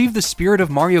 I believe the spirit of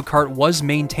Mario Kart was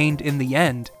maintained in the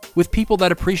end with people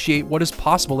that appreciate what is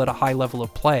possible at a high level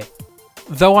of play.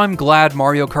 Though I'm glad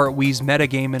Mario Kart Wii's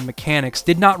metagame and mechanics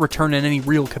did not return in any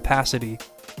real capacity,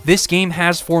 this game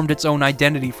has formed its own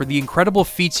identity for the incredible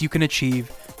feats you can achieve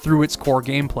through its core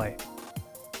gameplay.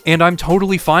 And I'm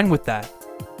totally fine with that.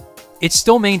 It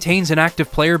still maintains an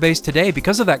active player base today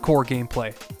because of that core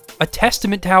gameplay, a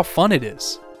testament to how fun it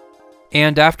is.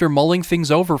 And after mulling things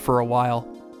over for a while,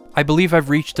 I believe I've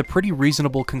reached a pretty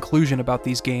reasonable conclusion about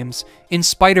these games, in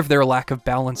spite of their lack of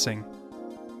balancing.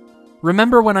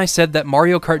 Remember when I said that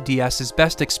Mario Kart DS is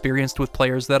best experienced with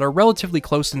players that are relatively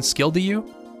close in skill to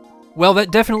you? Well,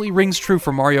 that definitely rings true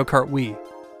for Mario Kart Wii.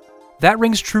 That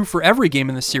rings true for every game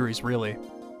in the series, really.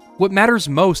 What matters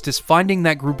most is finding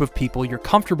that group of people you're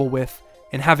comfortable with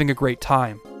and having a great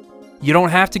time. You don't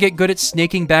have to get good at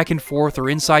snaking back and forth or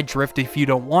inside drift if you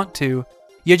don't want to.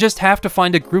 You just have to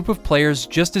find a group of players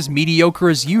just as mediocre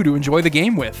as you to enjoy the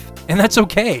game with. And that's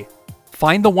okay.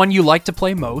 Find the one you like to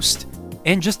play most,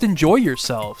 and just enjoy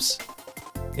yourselves.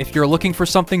 If you're looking for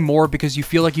something more because you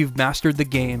feel like you've mastered the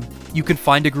game, you can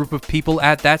find a group of people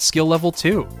at that skill level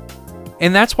too.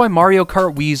 And that's why Mario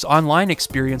Kart Wii's online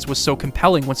experience was so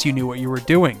compelling once you knew what you were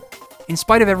doing, in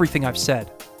spite of everything I've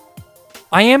said.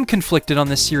 I am conflicted on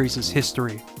this series'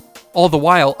 history, all the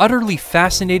while utterly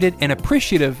fascinated and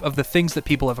appreciative of the things that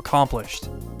people have accomplished.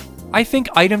 I think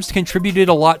items contributed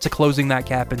a lot to closing that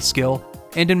gap in skill,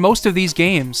 and in most of these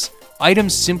games,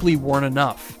 items simply weren't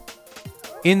enough.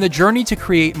 In the journey to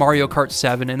create Mario Kart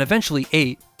 7 and eventually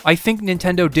 8, I think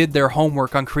Nintendo did their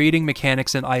homework on creating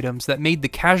mechanics and items that made the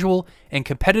casual and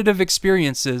competitive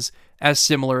experiences as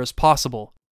similar as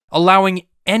possible, allowing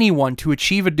anyone to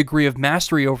achieve a degree of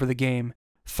mastery over the game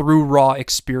through raw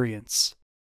experience.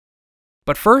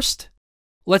 But first,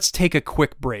 let's take a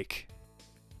quick break.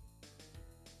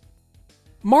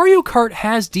 Mario Kart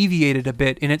has deviated a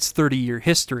bit in its 30-year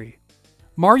history.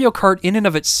 Mario Kart in and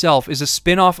of itself is a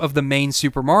spin-off of the main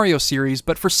Super Mario series,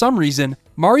 but for some reason,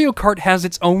 Mario Kart has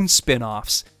its own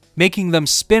spin-offs, making them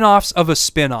spin-offs of a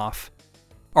spin-off.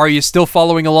 Are you still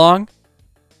following along?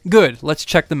 Good, let's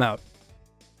check them out.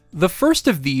 The first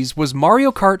of these was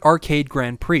Mario Kart Arcade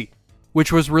Grand Prix,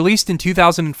 which was released in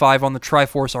 2005 on the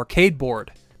Triforce arcade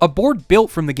board, a board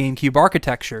built from the GameCube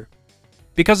architecture.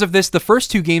 Because of this, the first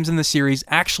two games in the series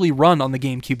actually run on the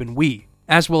GameCube and Wii,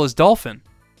 as well as Dolphin.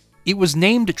 It was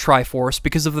named Triforce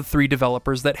because of the three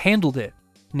developers that handled it,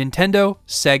 Nintendo,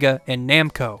 Sega, and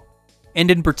Namco. And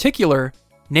in particular,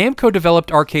 Namco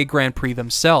developed Arcade Grand Prix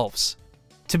themselves.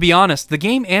 To be honest, the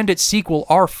game and its sequel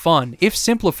are fun, if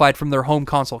simplified from their home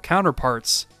console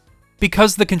counterparts.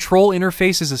 Because the control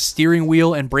interface is a steering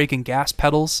wheel and brake and gas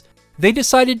pedals, they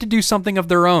decided to do something of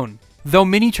their own, though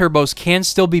mini-turbos can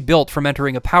still be built from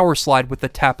entering a power slide with the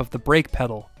tap of the brake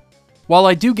pedal. While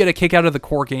I do get a kick out of the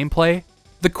core gameplay,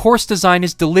 the course design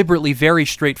is deliberately very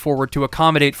straightforward to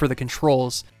accommodate for the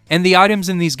controls, and the items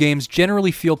in these games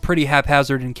generally feel pretty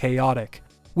haphazard and chaotic,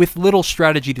 with little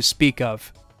strategy to speak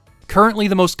of. Currently,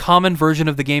 the most common version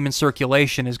of the game in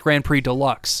circulation is Grand Prix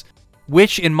Deluxe,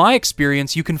 which, in my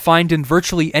experience, you can find in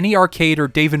virtually any arcade or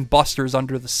Dave & Buster's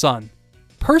under the sun.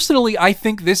 Personally, I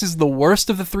think this is the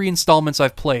worst of the three installments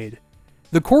I've played.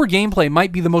 The core gameplay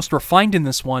might be the most refined in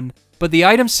this one, but the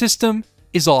item system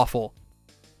is awful.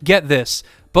 Get this,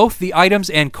 both the items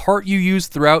and cart you use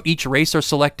throughout each race are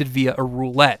selected via a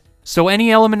roulette, so any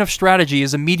element of strategy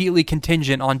is immediately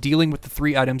contingent on dealing with the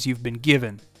three items you've been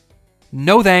given.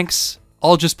 No thanks,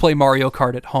 I'll just play Mario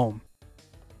Kart at home.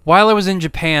 While I was in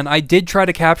Japan, I did try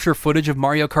to capture footage of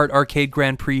Mario Kart Arcade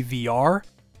Grand Prix VR,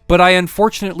 but I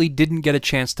unfortunately didn't get a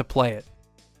chance to play it.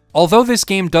 Although this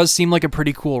game does seem like a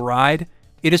pretty cool ride,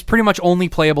 it is pretty much only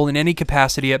playable in any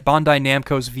capacity at Bandai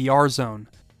Namco's VR Zone,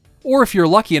 or if you're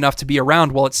lucky enough to be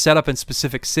around while it's set up in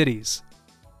specific cities.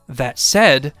 That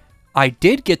said, I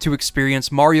did get to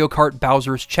experience Mario Kart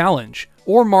Bowser's Challenge,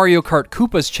 or Mario Kart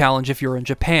Koopa's Challenge if you're in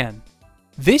Japan.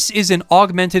 This is an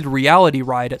augmented reality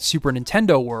ride at Super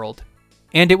Nintendo World,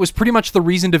 and it was pretty much the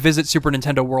reason to visit Super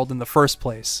Nintendo World in the first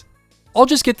place. I'll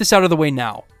just get this out of the way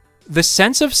now. The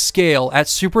sense of scale at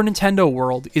Super Nintendo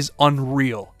World is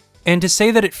unreal, and to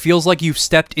say that it feels like you've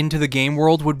stepped into the game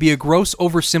world would be a gross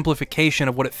oversimplification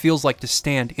of what it feels like to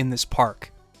stand in this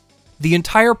park. The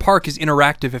entire park is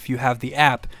interactive if you have the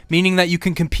app, meaning that you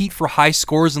can compete for high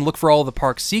scores and look for all of the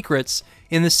park's secrets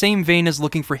in the same vein as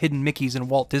looking for hidden Mickeys in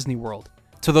Walt Disney World,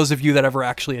 to those of you that ever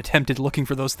actually attempted looking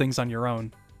for those things on your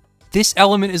own. This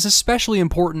element is especially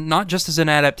important not just as an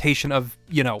adaptation of,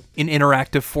 an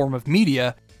interactive form of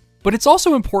media, but it's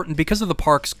also important because of the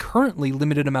park's currently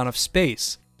limited amount of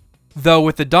space. Though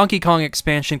with the Donkey Kong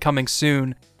expansion coming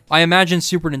soon, I imagine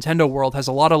Super Nintendo World has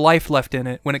a lot of life left in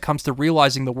it when it comes to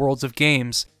realizing the worlds of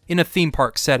games in a theme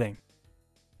park setting.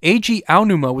 Eiji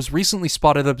Aonuma was recently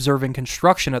spotted observing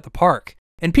construction at the park,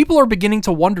 and people are beginning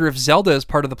to wonder if Zelda is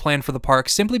part of the plan for the park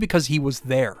simply because he was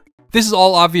there. This is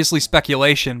all obviously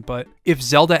speculation, but if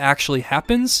Zelda actually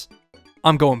happens,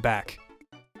 I'm going back.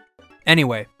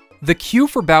 Anyway, the queue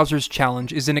for Bowser's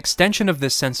Challenge is an extension of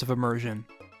this sense of immersion,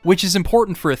 which is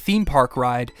important for a theme park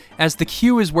ride, as the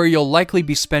queue is where you'll likely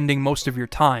be spending most of your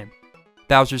time.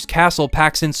 Bowser's Castle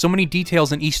packs in so many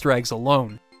details and Easter eggs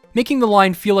alone, making the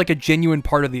line feel like a genuine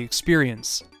part of the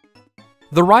experience.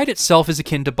 The ride itself is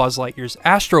akin to Buzz Lightyear's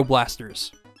Astro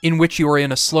Blasters, in which you are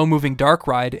in a slow-moving dark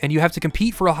ride and you have to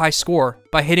compete for a high score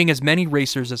by hitting as many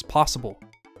racers as possible.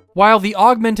 While the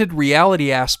augmented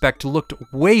reality aspect looked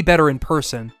way better in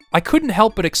person, I couldn't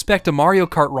help but expect a Mario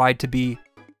Kart ride to be,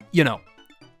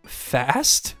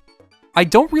 fast? I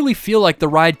don't really feel like the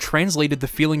ride translated the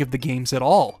feeling of the games at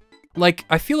all. Like,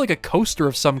 I feel like a coaster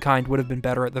of some kind would have been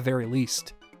better at the very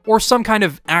least. Or some kind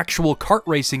of actual kart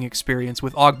racing experience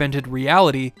with augmented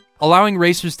reality, allowing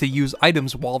racers to use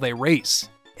items while they race.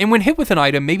 And when hit with an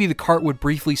item, maybe the kart would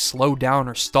briefly slow down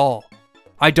or stall.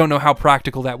 I don't know how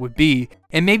practical that would be,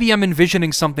 and maybe I'm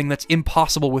envisioning something that's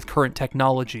impossible with current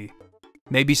technology.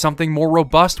 Maybe something more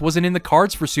robust wasn't in the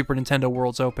cards for Super Nintendo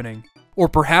World's opening. Or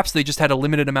perhaps they just had a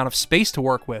limited amount of space to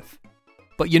work with.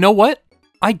 But you know what?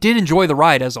 I did enjoy the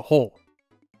ride as a whole.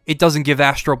 It doesn't give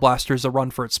Astro Blasters a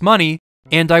run for its money,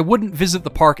 and I wouldn't visit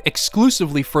the park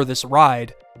exclusively for this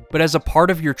ride, but as a part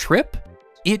of your trip,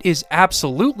 it is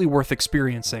absolutely worth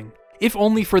experiencing, if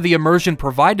only for the immersion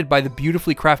provided by the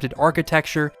beautifully crafted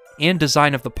architecture and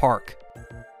design of the park.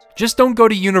 Just don't go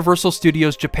to Universal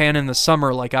Studios Japan in the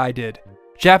summer like I did.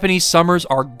 Japanese summers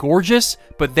are gorgeous,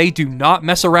 but they do not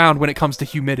mess around when it comes to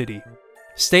humidity.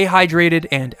 Stay hydrated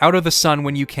and out of the sun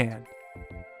when you can.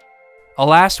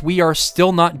 Alas, we are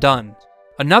still not done.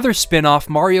 Another spin-off,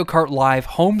 Mario Kart Live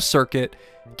Home Circuit,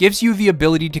 gives you the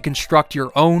ability to construct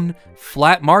your own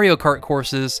flat Mario Kart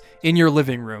courses in your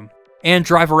living room, and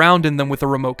drive around in them with a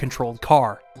remote-controlled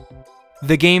car.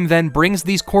 The game then brings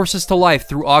these courses to life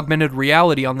through augmented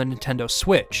reality on the Nintendo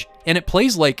Switch, and it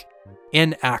plays like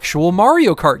an actual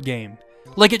Mario Kart game.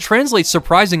 Like, it translates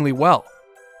surprisingly well.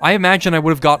 I imagine I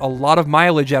would have got a lot of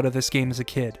mileage out of this game as a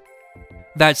kid.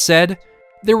 That said,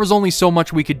 there was only so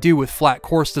much we could do with flat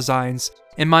course designs,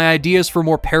 and my ideas for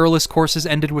more perilous courses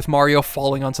ended with Mario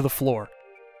falling onto the floor.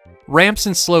 Ramps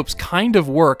and slopes kind of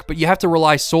work, but you have to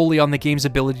rely solely on the game's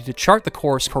ability to chart the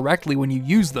course correctly when you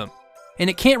use them, and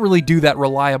it can't really do that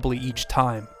reliably each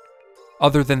time.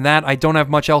 Other than that, I don't have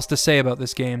much else to say about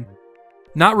this game.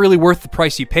 Not really worth the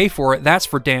price you pay for it, that's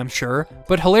for damn sure,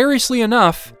 but hilariously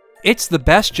enough, it's the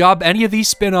best job any of these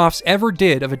spin-offs ever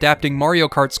did of adapting Mario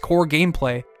Kart's core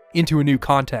gameplay into a new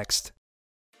context.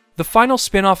 The final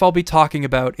spin-off I'll be talking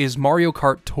about is Mario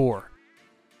Kart Tour.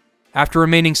 After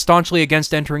remaining staunchly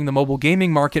against entering the mobile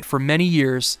gaming market for many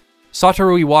years,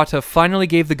 Satoru Iwata finally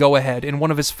gave the go-ahead in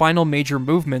one of his final major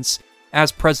movements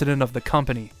as president of the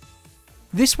company.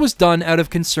 This was done out of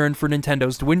concern for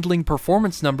Nintendo's dwindling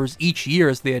performance numbers each year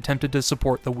as they attempted to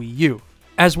support the Wii U,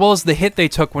 as well as the hit they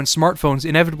took when smartphones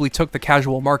inevitably took the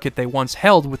casual market they once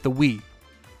held with the Wii.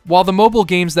 While the mobile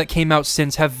games that came out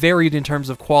since have varied in terms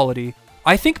of quality,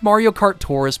 I think Mario Kart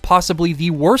Tour is possibly the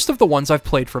worst of the ones I've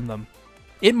played from them.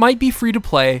 It might be free to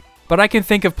play, but I can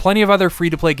think of plenty of other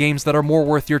free-to-play games that are more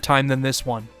worth your time than this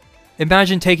one.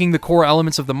 Imagine taking the core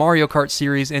elements of the Mario Kart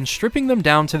series and stripping them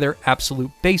down to their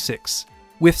absolute basics,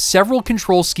 with several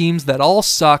control schemes that all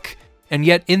suck, and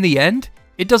yet in the end,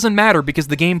 it doesn't matter because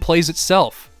the game plays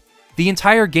itself. The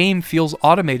entire game feels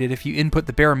automated if you input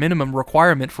the bare minimum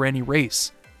requirement for any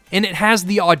race, and it has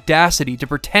the audacity to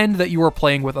pretend that you are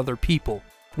playing with other people,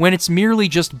 when it's merely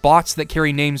just bots that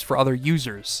carry names for other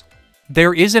users.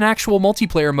 There is an actual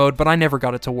multiplayer mode, but I never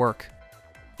got it to work.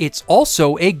 It's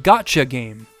also a gacha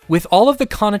game, with all of the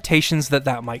connotations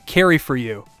that might carry for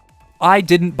you. I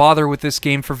didn't bother with this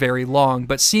game for very long,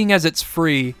 but seeing as it's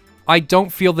free, I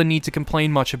don't feel the need to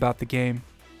complain much about the game.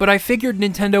 But I figured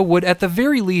Nintendo would at the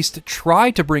very least try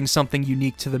to bring something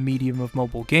unique to the medium of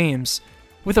mobile games,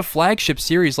 with a flagship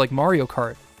series like Mario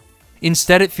Kart.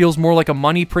 Instead, it feels more like a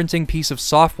money-printing piece of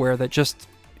software that just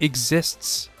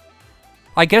exists.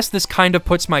 I guess this kind of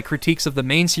puts my critiques of the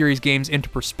main series games into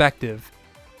perspective.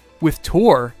 With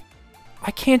Tour,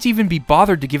 I can't even be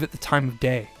bothered to give it the time of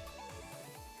day.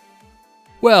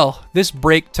 Well, this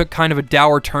break took kind of a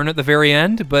dour turn at the very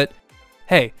end, but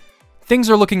hey, things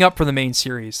are looking up for the main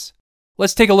series.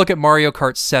 Let's take a look at Mario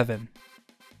Kart 7.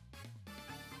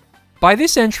 By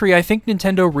this entry, I think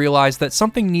Nintendo realized that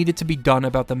something needed to be done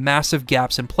about the massive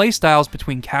gaps in playstyles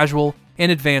between casual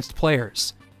and advanced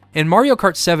players, and Mario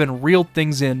Kart 7 reeled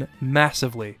things in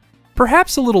massively.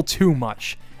 Perhaps a little too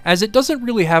much, as it doesn't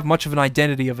really have much of an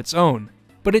identity of its own,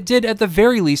 but it did at the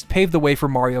very least pave the way for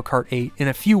Mario Kart 8 in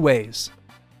a few ways.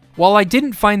 While I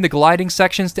didn't find the gliding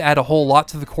sections to add a whole lot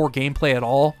to the core gameplay at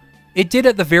all, it did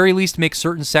at the very least make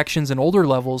certain sections in older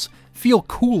levels feel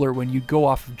cooler when you'd go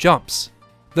off of jumps.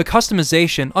 The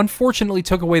customization unfortunately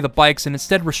took away the bikes and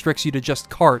instead restricts you to just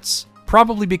karts,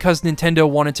 probably because Nintendo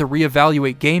wanted to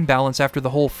reevaluate game balance after the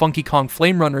whole Funky Kong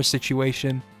Flame Runner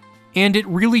situation, and it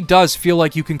really does feel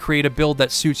like you can create a build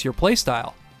that suits your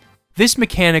playstyle. This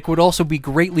mechanic would also be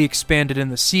greatly expanded in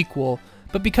the sequel,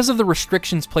 but because of the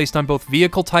restrictions placed on both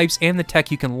vehicle types and the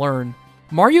tech you can learn,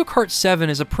 Mario Kart 7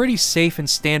 is a pretty safe and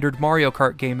standard Mario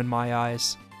Kart game in my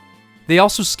eyes. They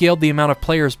also scaled the amount of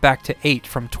players back to 8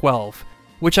 from 12,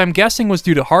 which I'm guessing was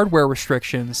due to hardware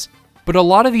restrictions, but a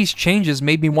lot of these changes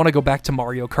made me want to go back to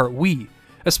Mario Kart Wii,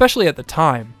 especially at the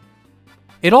time.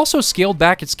 It also scaled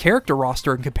back its character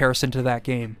roster in comparison to that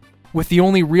game, with the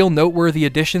only real noteworthy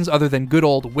additions other than good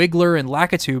old Wiggler and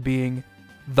Lakitu being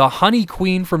the Honey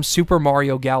Queen from Super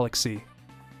Mario Galaxy.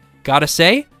 Gotta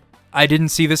say, I didn't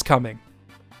see this coming.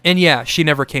 And yeah, she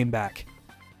never came back.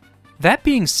 That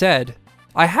being said,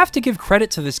 I have to give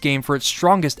credit to this game for its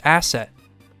strongest asset,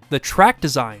 the track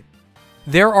design.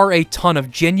 There are a ton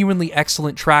of genuinely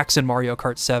excellent tracks in Mario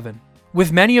Kart 7,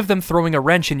 with many of them throwing a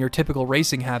wrench in your typical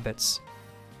racing habits.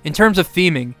 In terms of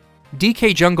theming,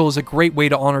 DK Jungle is a great way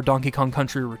to honor Donkey Kong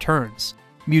Country Returns.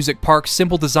 Music Park's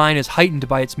simple design is heightened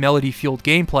by its melody-fueled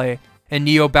gameplay, and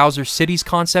Neo Bowser's City's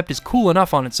concept is cool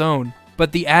enough on its own,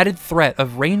 but the added threat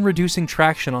of rain-reducing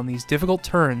traction on these difficult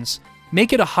turns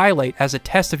make it a highlight as a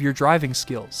test of your driving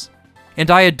skills.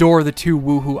 And I adore the 2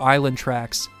 Woohoo Island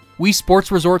tracks. Wii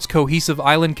Sports Resort's cohesive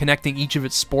island connecting each of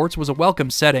its sports was a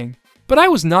welcome setting, but I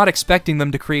was not expecting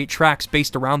them to create tracks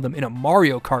based around them in a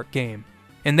Mario Kart game,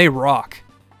 and they rock.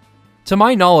 To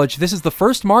my knowledge, this is the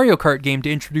first Mario Kart game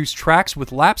to introduce tracks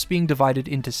with laps being divided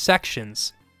into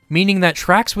sections, meaning that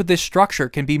tracks with this structure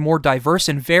can be more diverse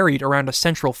and varied around a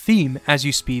central theme as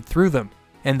you speed through them,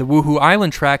 and the Woohoo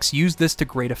Island tracks use this to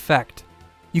great effect.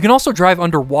 You can also drive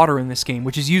underwater in this game,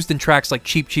 which is used in tracks like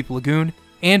Cheep Cheep Lagoon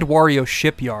and Wario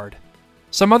Shipyard.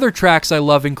 Some other tracks I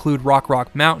love include Rock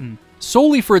Rock Mountain,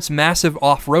 solely for its massive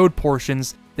off-road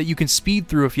portions that you can speed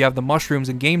through if you have the mushrooms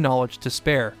and game knowledge to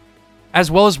spare, as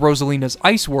well as Rosalina's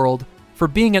Ice World, for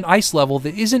being an ice level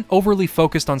that isn't overly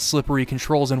focused on slippery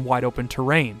controls and wide open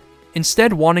terrain,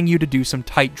 instead wanting you to do some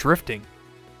tight drifting.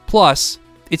 Plus,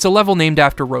 it's a level named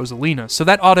after Rosalina, so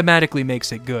that automatically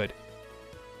makes it good.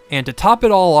 And to top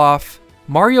it all off,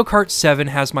 Mario Kart 7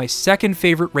 has my second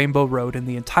favorite Rainbow Road in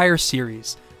the entire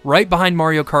series, right behind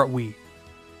Mario Kart Wii.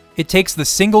 It takes the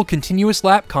single continuous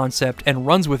lap concept and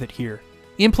runs with it here,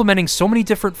 implementing so many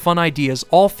different fun ideas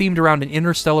all themed around an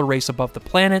interstellar race above the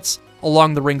planets,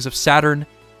 along the rings of Saturn.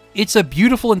 It's a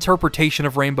beautiful interpretation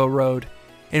of Rainbow Road,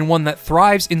 and one that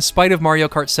thrives in spite of Mario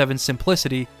Kart 7's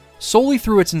simplicity, solely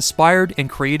through its inspired and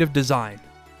creative design.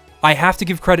 I have to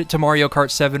give credit to Mario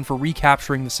Kart 7 for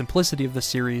recapturing the simplicity of the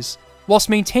series, whilst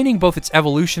maintaining both its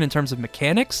evolution in terms of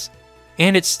mechanics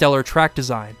and its stellar track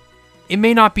design. It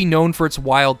may not be known for its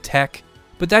wild tech,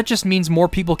 but that just means more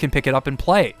people can pick it up and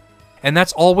play. And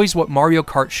that's always what Mario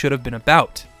Kart should have been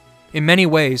about. In many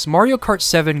ways, Mario Kart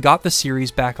 7 got the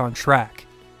series back on track,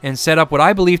 and set up what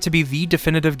I believe to be the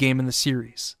definitive game in the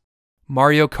series,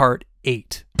 Mario Kart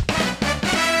 8.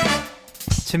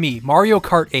 To me, Mario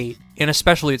Kart 8, and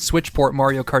especially its Switch port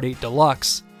Mario Kart 8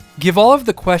 Deluxe, give all of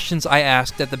the questions I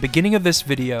asked at the beginning of this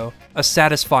video a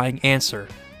satisfying answer,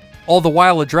 all the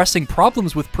while addressing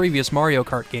problems with previous Mario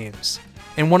Kart games.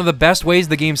 And one of the best ways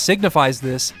the game signifies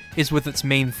this is with its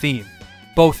main theme,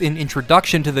 both in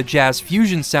introduction to the jazz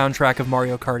fusion soundtrack of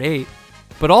Mario Kart 8,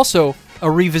 but also a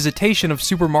revisitation of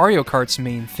Super Mario Kart's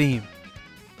main theme.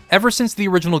 Ever since the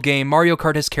original game, Mario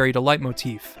Kart has carried a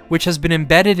leitmotif, which has been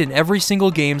embedded in every single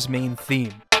game's main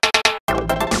theme.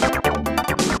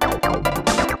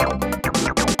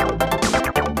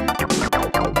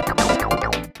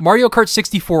 Mario Kart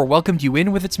 64 welcomed you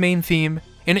in with its main theme,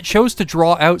 and it chose to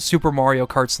draw out Super Mario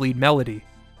Kart's lead melody,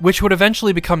 which would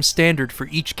eventually become standard for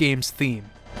each game's theme.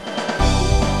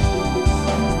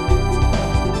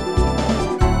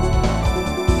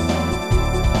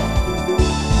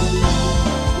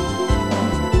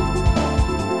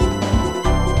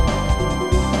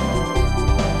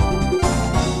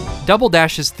 Double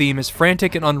Dash's theme is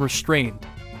frantic and unrestrained,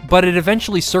 but it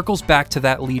eventually circles back to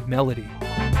that lead melody.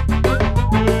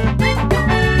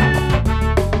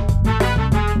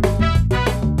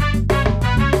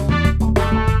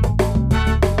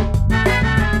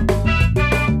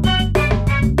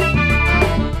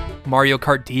 Mario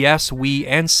Kart DS, Wii,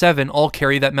 and 7 all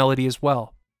carry that melody as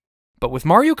well. But with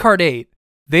Mario Kart 8,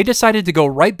 they decided to go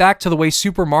right back to the way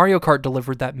Super Mario Kart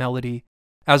delivered that melody,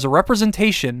 as a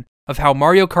representation of how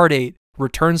Mario Kart 8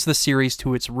 returns the series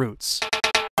to its roots.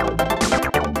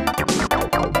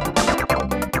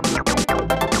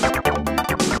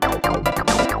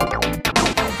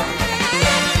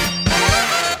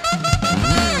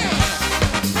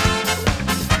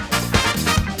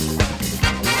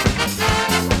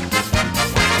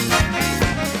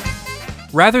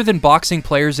 Rather than boxing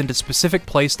players into specific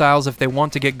playstyles if they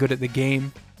want to get good at the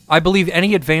game, I believe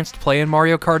any advanced play in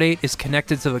Mario Kart 8 is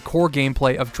connected to the core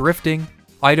gameplay of drifting,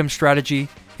 item strategy,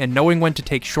 and knowing when to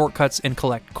take shortcuts and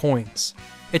collect coins.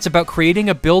 It's about creating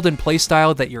a build and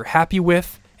playstyle that you're happy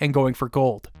with and going for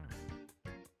gold.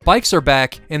 Bikes are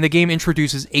back, and the game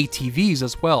introduces ATVs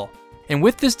as well, and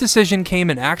with this decision came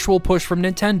an actual push from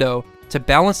Nintendo to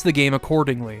balance the game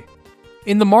accordingly.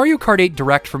 In the Mario Kart 8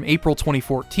 Direct from April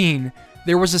 2014,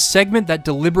 there was a segment that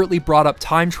deliberately brought up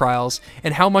time trials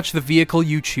and how much the vehicle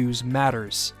you choose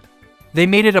matters. They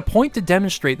made it a point to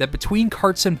demonstrate that between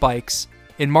karts and bikes,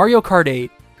 in Mario Kart 8,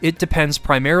 it depends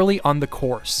primarily on the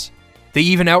course. They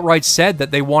even outright said that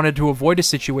they wanted to avoid a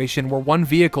situation where one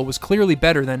vehicle was clearly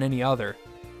better than any other.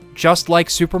 Just like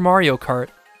Super Mario Kart,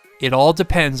 it all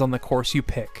depends on the course you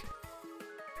pick.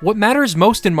 What matters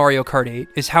most in Mario Kart 8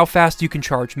 is how fast you can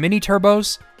charge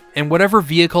mini-turbos, and whatever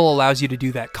vehicle allows you to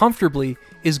do that comfortably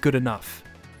is good enough.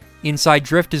 Inside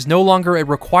Drift is no longer a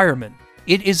requirement,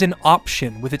 it is an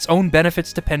option with its own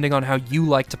benefits depending on how you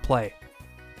like to play.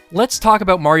 Let's talk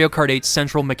about Mario Kart 8's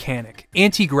central mechanic,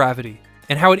 anti-gravity,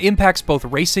 and how it impacts both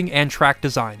racing and track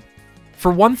design.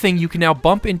 For one thing, you can now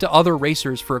bump into other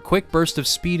racers for a quick burst of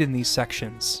speed in these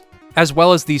sections, as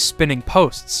well as these spinning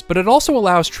posts, but it also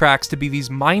allows tracks to be these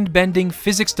mind-bending,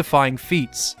 physics-defying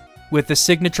feats, with the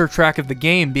signature track of the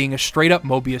game being a straight-up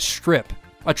Mobius strip,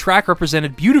 a track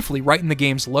represented beautifully right in the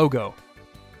game's logo.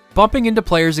 Bumping into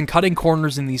players and cutting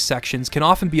corners in these sections can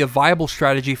often be a viable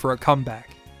strategy for a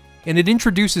comeback, and it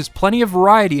introduces plenty of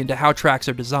variety into how tracks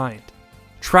are designed.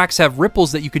 Tracks have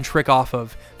ripples that you can trick off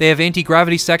of, they have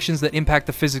anti-gravity sections that impact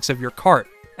the physics of your kart,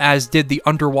 as did the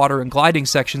underwater and gliding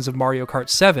sections of Mario Kart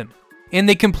 7, and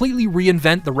they completely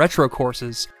reinvent the retro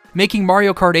courses, making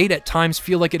Mario Kart 8 at times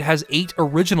feel like it has 8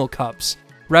 original cups,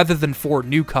 rather than 4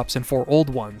 new cups and 4 old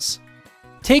ones.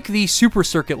 Take the Super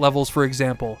Circuit levels for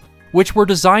example, which were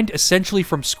designed essentially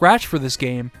from scratch for this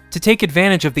game to take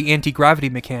advantage of the anti-gravity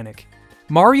mechanic.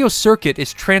 Mario Circuit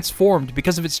is transformed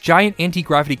because of its giant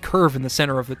anti-gravity curve in the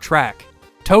center of the track.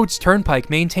 Toad's Turnpike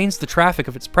maintains the traffic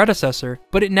of its predecessor,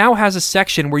 but it now has a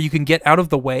section where you can get out of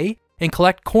the way and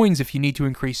collect coins if you need to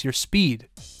increase your speed.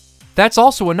 That's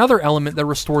also another element that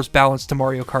restores balance to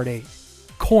Mario Kart 8.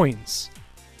 Coins.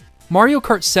 Mario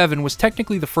Kart 7 was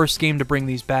technically the first game to bring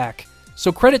these back,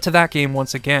 so credit to that game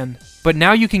once again, but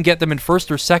now you can get them in first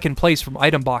or second place from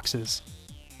item boxes.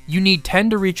 You need 10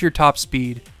 to reach your top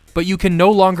speed, but you can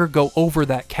no longer go over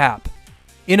that cap.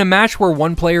 In a match where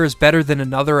one player is better than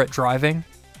another at driving,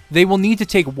 they will need to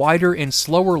take wider and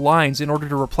slower lines in order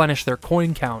to replenish their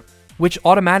coin count, which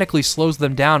automatically slows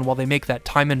them down while they make that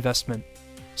time investment.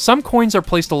 Some coins are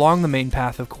placed along the main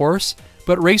path, of course,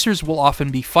 but racers will often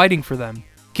be fighting for them,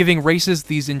 giving races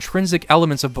these intrinsic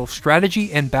elements of both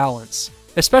strategy and balance,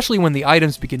 especially when the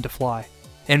items begin to fly.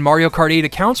 And Mario Kart 8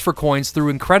 accounts for coins through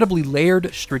incredibly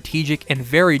layered, strategic, and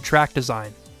varied track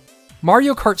design.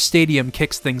 Mario Kart Stadium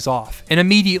kicks things off, and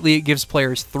immediately it gives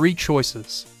players 3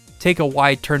 choices. Take a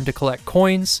wide turn to collect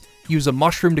coins, use a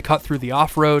mushroom to cut through the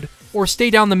off-road, or stay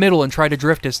down the middle and try to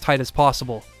drift as tight as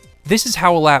possible. This is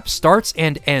how a lap starts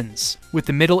and ends, with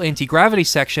the middle anti-gravity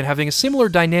section having a similar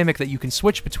dynamic that you can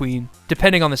switch between,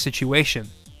 depending on the situation,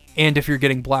 and if you're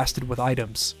getting blasted with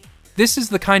items. This is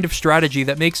the kind of strategy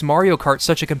that makes Mario Kart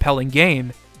such a compelling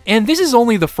game, and this is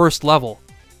only the first level.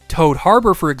 Toad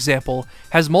Harbor, for example,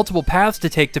 has multiple paths to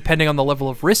take depending on the level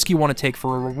of risk you want to take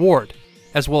for a reward,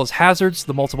 as well as hazards,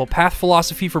 the multiple path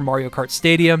philosophy for Mario Kart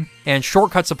Stadium, and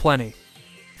shortcuts aplenty.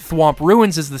 Thwomp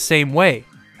Ruins is the same way,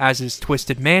 as is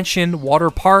Twisted Mansion, Water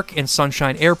Park, and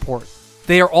Sunshine Airport.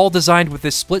 They are all designed with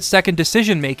this split-second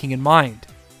decision-making in mind,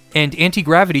 and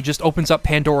Anti-Gravity just opens up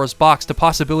Pandora's box to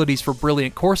possibilities for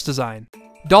brilliant course design.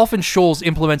 Dolphin Shoals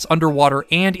implements underwater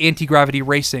and anti-gravity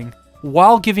racing,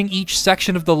 while giving each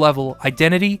section of the level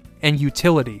identity and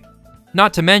utility.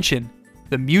 Not to mention,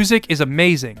 the music is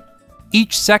amazing.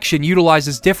 Each section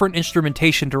utilizes different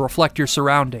instrumentation to reflect your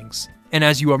surroundings, and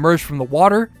as you emerge from the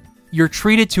water, you're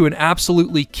treated to an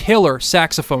absolutely killer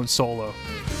saxophone solo.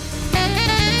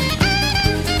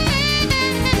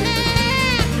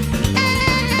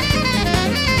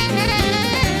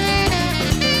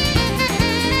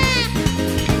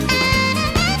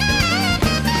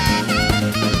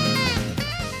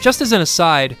 Just as an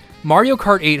aside, Mario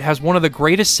Kart 8 has one of the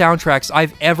greatest soundtracks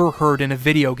I've ever heard in a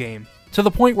video game, to the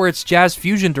point where its jazz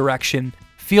fusion direction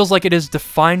feels like it has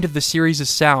defined the series'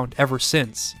 sound ever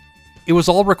since. It was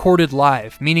all recorded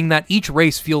live, meaning that each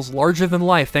race feels larger than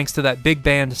life thanks to that big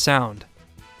band sound.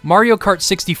 Mario Kart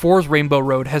 64's Rainbow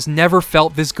Road has never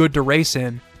felt this good to race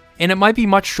in, and it might be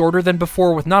much shorter than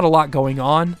before with not a lot going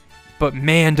on, but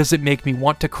man does it make me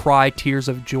want to cry tears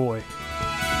of joy.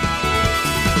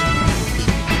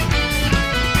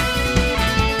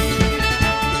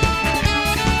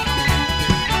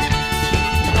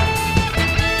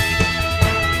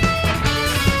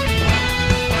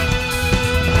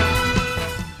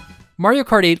 Mario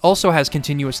Kart 8 also has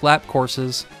continuous lap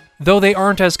courses, though they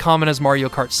aren't as common as Mario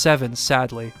Kart 7,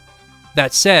 sadly.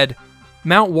 That said,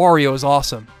 Mount Wario is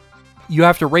awesome. You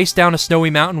have to race down a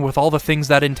snowy mountain with all the things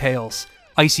that entails.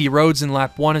 Icy roads in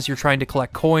lap 1 as you're trying to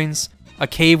collect coins, a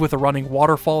cave with a running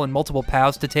waterfall and multiple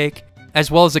paths to take,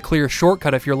 as well as a clear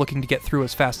shortcut if you're looking to get through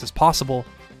as fast as possible,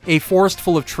 a forest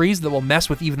full of trees that will mess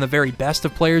with even the very best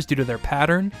of players due to their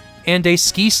pattern, and a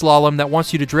ski slalom that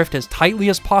wants you to drift as tightly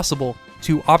as possible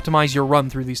to optimize your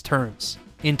run through these turns.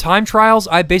 In time trials,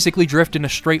 I basically drift in a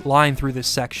straight line through this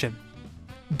section.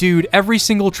 Dude, every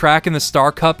single track in the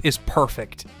Star Cup is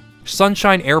perfect.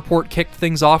 Sunshine Airport kicked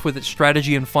things off with its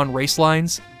strategy and fun race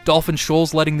lines, Dolphin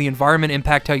Shoals letting the environment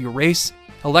impact how you race,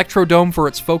 Electrodome for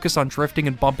its focus on drifting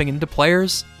and bumping into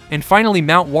players, and finally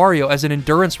Mount Wario as an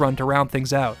endurance run to round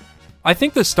things out. I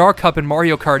think the Star Cup in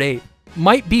Mario Kart 8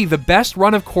 might be the best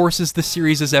run of courses the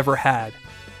series has ever had.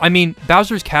 I mean,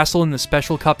 Bowser's Castle in the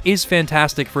Special Cup is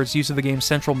fantastic for its use of the game's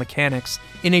central mechanics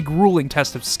in a grueling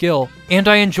test of skill, and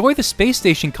I enjoy the space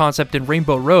station concept in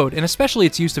Rainbow Road, and especially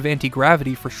its use of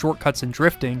anti-gravity for shortcuts and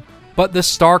drifting, but the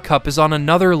Star Cup is on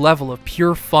another level of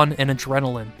pure fun and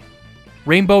adrenaline.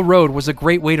 Rainbow Road was a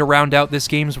great way to round out this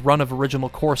game's run of original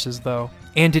courses, though,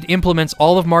 and it implements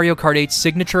all of Mario Kart 8's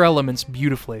signature elements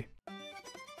beautifully.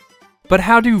 But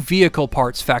how do vehicle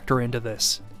parts factor into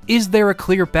this? Is there a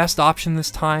clear best option this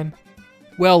time?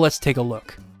 Well, let's take a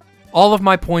look. All of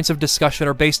my points of discussion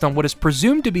are based on what is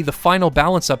presumed to be the final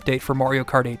balance update for Mario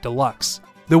Kart 8 Deluxe.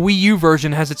 The Wii U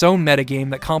version has its own metagame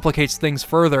that complicates things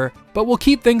further, but will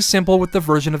keep things simple with the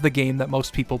version of the game that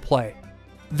most people play.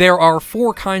 There are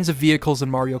 4 kinds of vehicles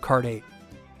in Mario Kart 8.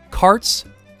 Karts,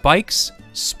 bikes,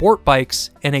 sport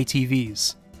bikes, and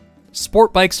ATVs.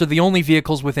 Sport bikes are the only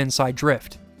vehicles with inside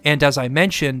drift, and as I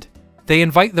mentioned, they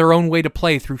invite their own way to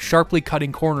play through sharply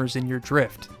cutting corners in your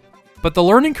drift. But the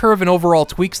learning curve and overall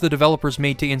tweaks the developers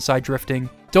made to inside drifting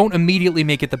don't immediately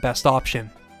make it the best option.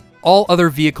 All other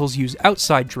vehicles use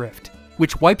outside drift,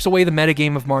 which wipes away the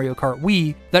metagame of Mario Kart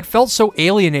Wii that felt so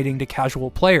alienating to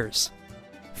casual players.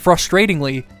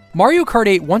 Frustratingly, Mario Kart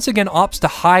 8 once again opts to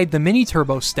hide the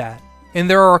mini-turbo stat, and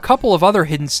there are a couple of other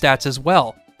hidden stats as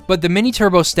well, but the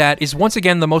mini-turbo stat is once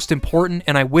again the most important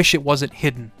and I wish it wasn't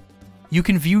hidden. You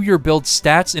can view your build's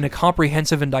stats in a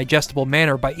comprehensive and digestible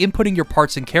manner by inputting your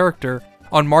parts and character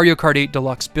on Mario Kart 8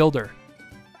 Deluxe Builder.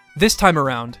 This time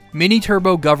around, Mini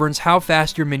Turbo governs how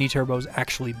fast your Mini Turbos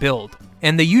actually build,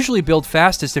 and they usually build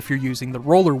fastest if you're using the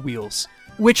roller wheels,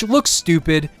 which looks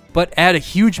stupid, but add a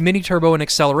huge Mini Turbo and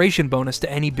acceleration bonus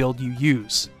to any build you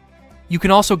use. You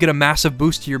can also get a massive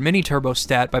boost to your Mini Turbo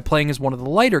stat by playing as one of the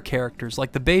lighter characters,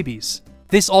 like the babies.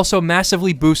 This also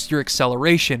massively boosts your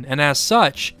acceleration, and as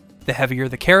such, the heavier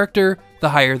the character, the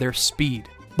higher their speed,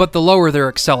 but the lower their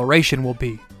acceleration will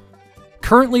be.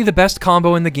 Currently, the best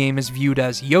combo in the game is viewed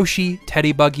as Yoshi,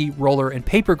 Teddy Buggy, Roller, and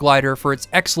Paper Glider for its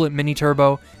excellent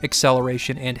mini-turbo,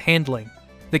 acceleration, and handling.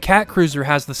 The Cat Cruiser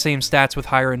has the same stats with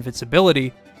higher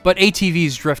invincibility, but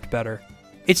ATVs drift better.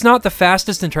 It's not the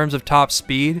fastest in terms of top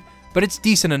speed, but it's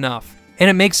decent enough, and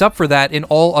it makes up for that in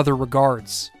all other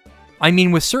regards. I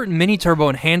mean, with certain mini-turbo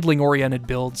and handling-oriented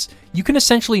builds, you can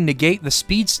essentially negate the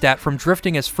speed stat from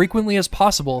drifting as frequently as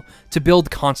possible to build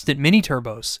constant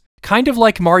mini-turbos. Kind of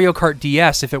like Mario Kart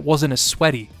DS if it wasn't as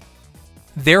sweaty.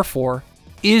 Therefore,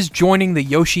 is joining the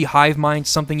Yoshi hive mind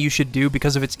something you should do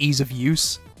because of its ease of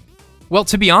use? Well,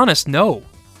 to be honest, no.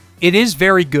 It is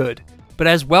very good, but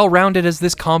as well-rounded as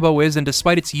this combo is and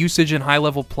despite its usage and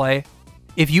high-level play,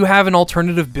 if you have an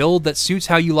alternative build that suits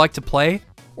how you like to play,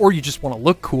 or you just want to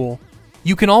look cool,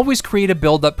 you can always create a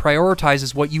build that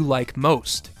prioritizes what you like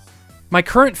most. My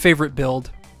current favorite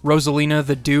build, Rosalina,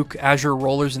 the Duke, Azure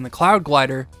Rollers, and the Cloud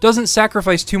Glider, doesn't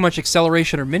sacrifice too much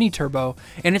acceleration or mini-turbo,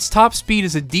 and its top speed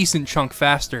is a decent chunk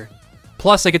faster.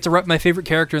 Plus, I get to rep my favorite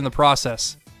character in the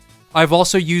process. I've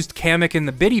also used Kamek in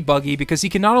the Biddy Buggy because he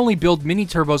can not only build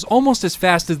mini-turbos almost as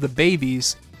fast as the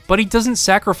babies, but he doesn't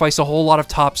sacrifice a whole lot of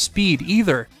top speed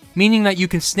either, meaning that you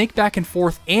can snake back and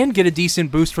forth and get a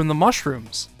decent boost from the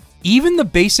mushrooms. Even the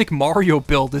basic Mario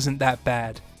build isn't that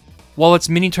bad. While its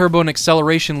mini-turbo and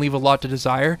acceleration leave a lot to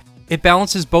desire, it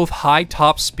balances both high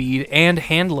top speed and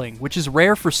handling, which is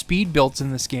rare for speed builds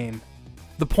in this game.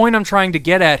 The point I'm trying to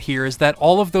get at here is that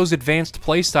all of those advanced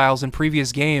playstyles in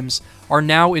previous games are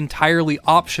now entirely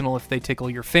optional if they tickle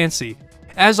your fancy,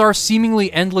 as are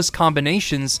seemingly endless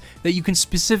combinations that you can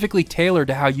specifically tailor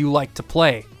to how you like to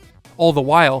play. All the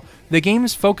while, the game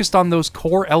is focused on those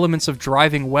core elements of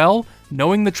driving well,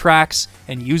 knowing the tracks,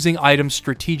 and using items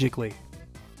strategically.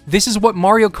 This is what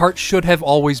Mario Kart should have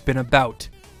always been about,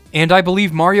 and I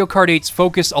believe Mario Kart 8's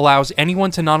focus allows anyone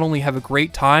to not only have a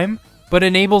great time, but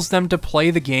enables them to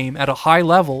play the game at a high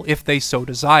level if they so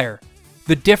desire.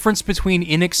 The difference between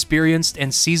inexperienced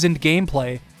and seasoned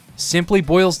gameplay simply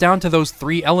boils down to those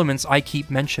three elements I keep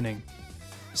mentioning.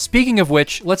 Speaking of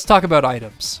which, let's talk about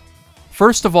items.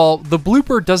 First of all, the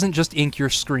blooper doesn't just ink your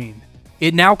screen.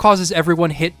 It now causes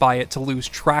everyone hit by it to lose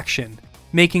traction,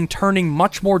 making turning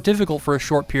much more difficult for a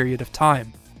short period of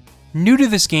time. New to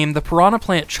this game, the Piranha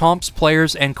Plant chomps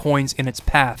players and coins in its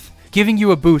path, giving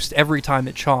you a boost every time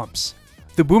it chomps.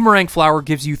 The Boomerang Flower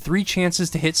gives you 3 chances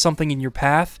to hit something in your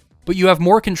path, but you have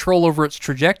more control over its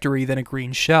trajectory than a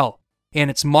green shell, and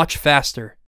it's much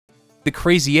faster. The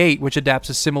Crazy 8, which adapts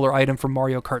a similar item from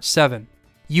Mario Kart 7.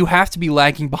 You have to be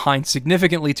lagging behind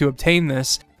significantly to obtain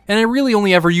this, and I really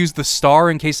only ever use the star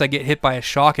in case I get hit by a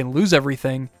shock and lose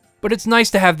everything, but it's nice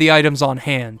to have the items on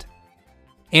hand.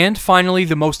 And finally,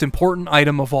 the most important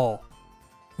item of all.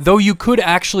 Though you could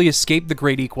actually escape the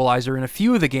Great Equalizer in a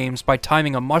few of the games by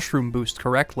timing a mushroom boost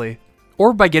correctly,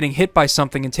 or by getting hit by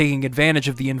something and taking advantage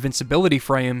of the invincibility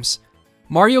frames,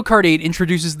 Mario Kart 8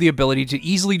 introduces the ability to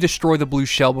easily destroy the blue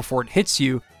shell before it hits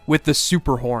you with the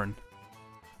Super Horn.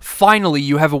 Finally,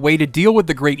 you have a way to deal with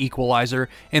the Great Equalizer,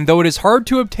 and though it is hard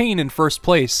to obtain in first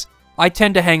place, I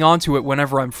tend to hang on to it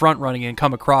whenever I'm front-running and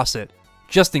come across it,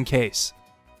 just in case.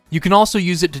 You can also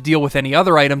use it to deal with any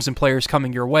other items and players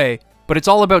coming your way, but it's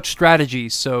all about strategy,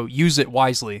 so use it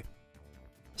wisely.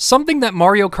 Something that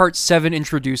Mario Kart 7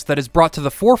 introduced that is brought to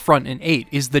the forefront in 8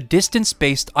 is the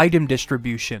distance-based item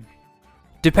distribution.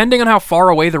 Depending on how far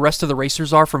away the rest of the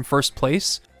racers are from first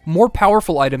place, more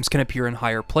powerful items can appear in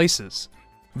higher places.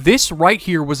 This right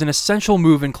here was an essential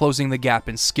move in closing the gap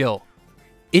in skill.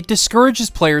 It discourages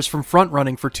players from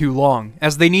front-running for too long,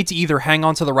 as they need to either hang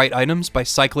on to the right items by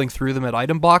cycling through them at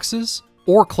item boxes,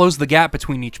 or close the gap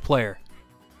between each player.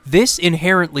 This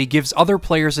inherently gives other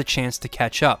players a chance to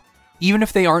catch up, even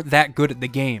if they aren't that good at the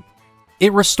game.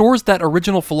 It restores that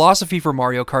original philosophy for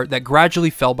Mario Kart that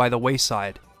gradually fell by the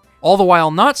wayside, all the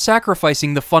while not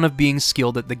sacrificing the fun of being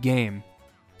skilled at the game.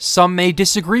 Some may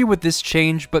disagree with this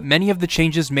change, but many of the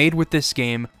changes made with this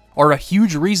game are a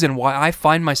huge reason why I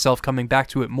find myself coming back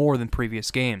to it more than previous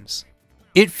games.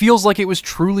 It feels like it was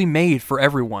truly made for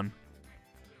everyone.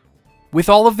 With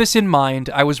all of this in mind,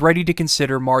 I was ready to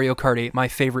consider Mario Kart 8 my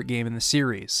favorite game in the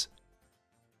series.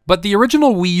 But the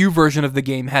original Wii U version of the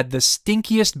game had the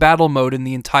stinkiest battle mode in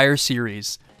the entire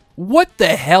series. What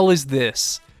the hell is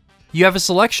this? You have a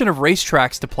selection of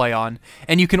racetracks to play on,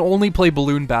 and you can only play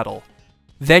Balloon Battle.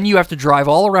 Then you have to drive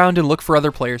all around and look for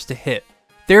other players to hit.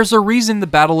 There's a reason the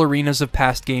battle arenas of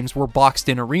past games were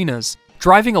boxed-in arenas.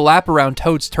 Driving a lap around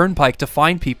Toad's Turnpike to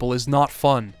find people is not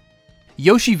fun.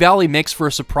 Yoshi Valley makes for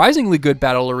a surprisingly good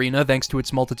battle arena thanks to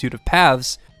its multitude of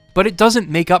paths, but it doesn't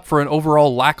make up for an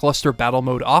overall lackluster battle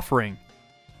mode offering.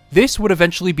 This would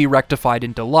eventually be rectified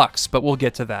in Deluxe, but we'll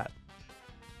get to that.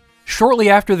 Shortly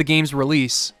after the game's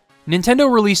release,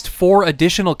 Nintendo released 4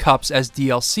 additional cups as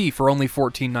DLC for only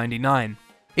 $14.99.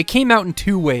 It came out in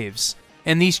 2 waves,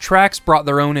 and these tracks brought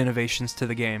their own innovations to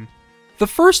the game. The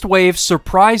first wave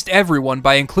surprised everyone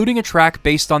by including a track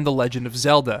based on The Legend of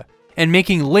Zelda, and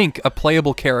making Link a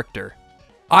playable character.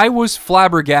 I was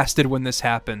flabbergasted when this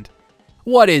happened.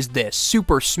 What is this,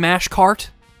 Super Smash Kart?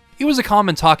 It was a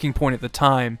common talking point at the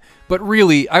time, but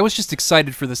really, I was just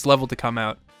excited for this level to come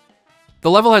out.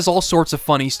 The level has all sorts of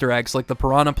fun Easter eggs, like the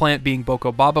Piranha Plant being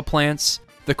Boko Baba plants,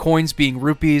 the coins being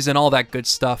rupees, and all that good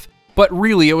stuff, but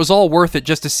really, it was all worth it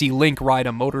just to see Link ride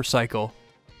a motorcycle.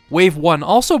 Wave 1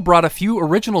 also brought a few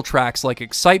original tracks like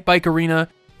Excite Bike Arena,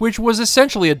 which was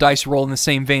essentially a dice roll in the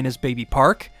same vein as Baby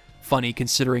Park, funny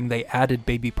considering they added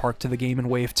Baby Park to the game in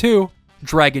Wave 2,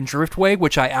 Dragon Driftway,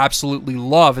 which I absolutely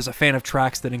love as a fan of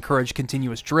tracks that encourage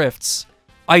continuous drifts,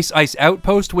 Ice Ice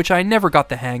Outpost, which I never got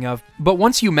the hang of, but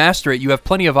once you master it you have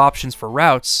plenty of options for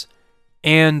routes,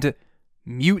 and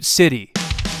Mute City.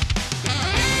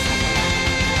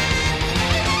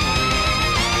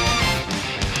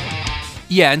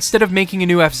 Yeah, instead of making a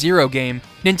new F-Zero game,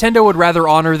 Nintendo would rather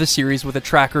honor the series with a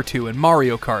track or two in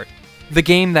Mario Kart. the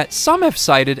game that some have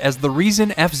cited as the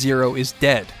reason F-Zero is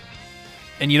dead.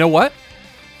 And you know what?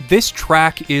 This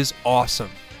track is awesome.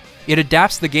 It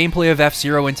adapts the gameplay of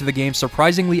F-Zero into the game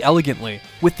surprisingly elegantly,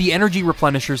 with the energy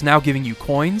replenishers now giving you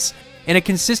coins, and a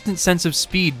consistent sense of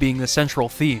speed being the central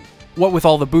theme, what with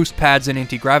all the boost pads and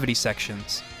anti-gravity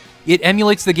sections. It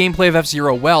emulates the gameplay of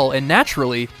F-Zero well, and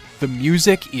naturally, the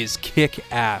music is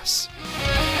kick-ass.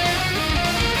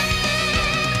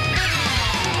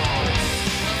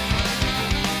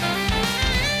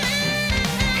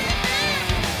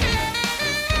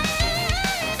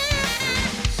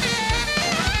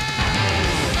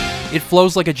 It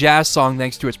flows like a jazz song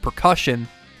thanks to its percussion,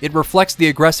 it reflects the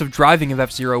aggressive driving of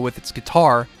F-Zero with its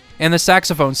guitar, and the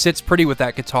saxophone sits pretty with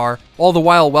that guitar, all the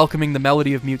while welcoming the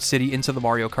melody of Mute City into the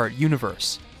Mario Kart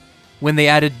universe. When they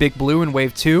added Big Blue in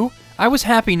Wave 2, I was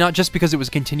happy not just because it was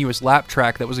a continuous lap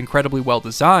track that was incredibly well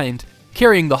designed,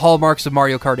 carrying the hallmarks of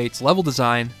Mario Kart 8's level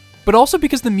design, but also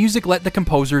because the music let the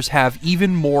composers have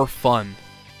even more fun.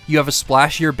 You have a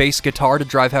splashier bass guitar to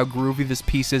drive how groovy this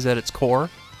piece is at its core,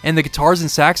 and the guitars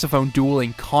and saxophone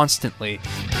dueling constantly.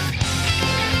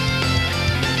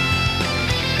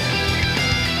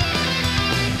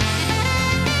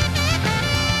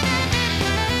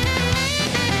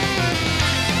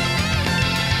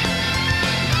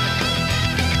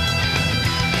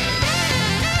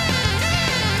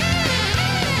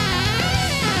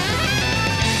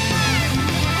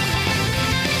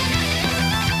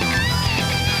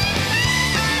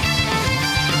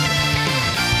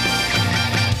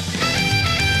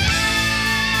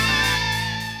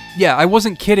 Yeah, I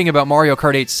wasn't kidding about Mario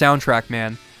Kart 8's soundtrack,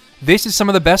 man. This is some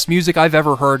of the best music I've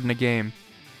ever heard in a game.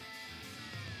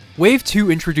 Wave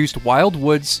 2 introduced Wild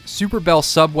Woods, Super Bell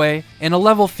Subway, and a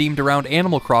level themed around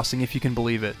Animal Crossing, if you can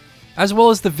believe it, as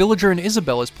well as the Villager and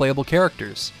Isabelle as playable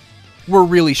characters. We're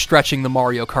really stretching the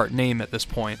Mario Kart name at this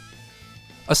point.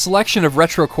 A selection of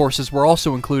retro courses were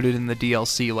also included in the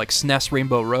DLC, like SNES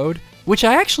Rainbow Road, which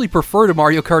I actually prefer to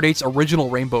Mario Kart 8's original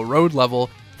Rainbow Road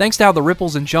level, thanks to how the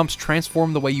ripples and jumps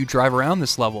transform the way you drive around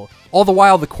this level, all the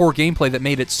while the core gameplay that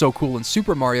made it so cool in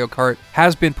Super Mario Kart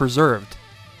has been preserved.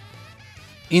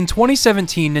 In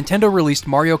 2017, Nintendo released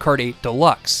Mario Kart 8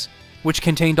 Deluxe, which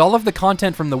contained all of the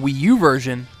content from the Wii U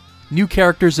version, new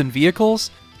characters and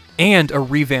vehicles, and a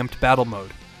revamped battle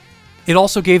mode. It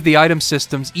also gave the item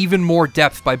systems even more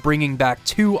depth by bringing back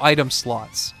 2 item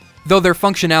slots, though their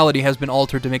functionality has been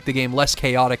altered to make the game less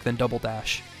chaotic than Double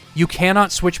Dash. You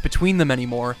cannot switch between them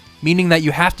anymore, meaning that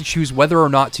you have to choose whether or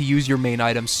not to use your main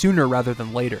item sooner rather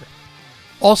than later.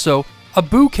 Also, a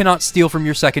Boo cannot steal from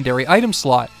your secondary item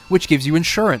slot, which gives you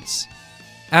insurance.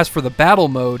 As for the battle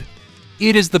mode,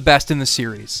 it is the best in the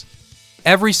series.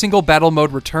 Every single battle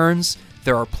mode returns,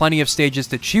 there are plenty of stages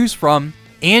to choose from,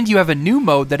 and you have a new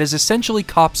mode that is essentially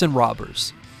cops and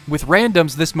robbers. With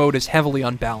randoms, this mode is heavily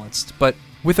unbalanced, but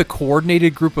with a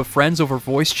coordinated group of friends over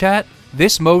voice chat,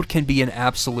 this mode can be an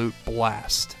absolute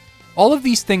blast. All of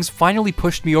these things finally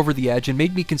pushed me over the edge and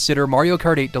made me consider Mario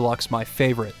Kart 8 Deluxe my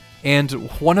favorite, and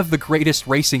one of the greatest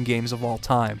racing games of all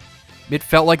time. It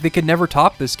felt like they could never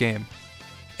top this game.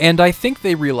 And I think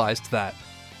they realized that.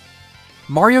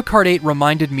 Mario Kart 8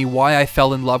 reminded me why I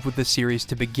fell in love with the series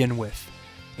to begin with,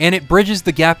 and it bridges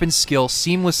the gap in skill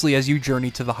seamlessly as you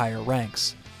journey to the higher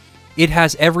ranks. It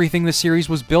has everything the series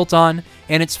was built on,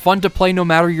 and it's fun to play no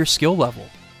matter your skill level.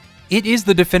 It is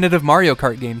the definitive Mario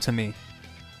Kart game to me.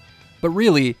 But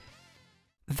really,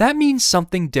 that means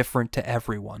something different to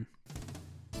everyone.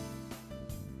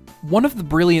 One of the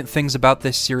brilliant things about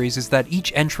this series is that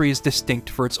each entry is distinct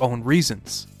for its own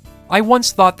reasons. I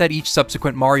once thought that each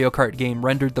subsequent Mario Kart game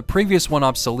rendered the previous one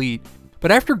obsolete,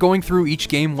 but after going through each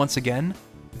game once again,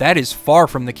 that is far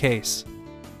from the case.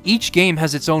 Each game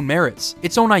has its own merits,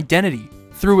 its own identity,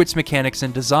 through its mechanics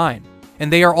and design,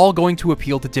 and they are all going to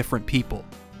appeal to different people.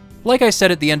 Like I said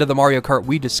at the end of the Mario Kart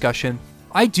Wii discussion,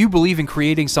 I do believe in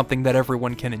creating something that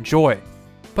everyone can enjoy,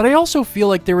 but I also feel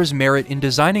like there is merit in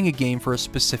designing a game for a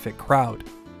specific crowd.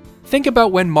 Think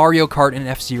about when Mario Kart and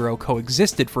F-Zero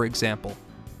coexisted, for example.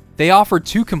 They offered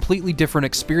 2 completely different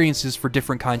experiences for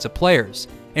different kinds of players,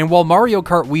 and while Mario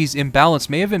Kart Wii's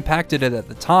imbalance may have impacted it at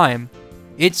the time,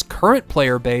 its current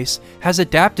player base has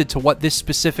adapted to what this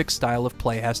specific style of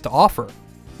play has to offer.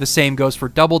 The same goes for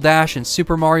Double Dash and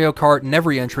Super Mario Kart and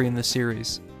every entry in the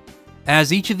series.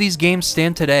 As each of these games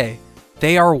stand today,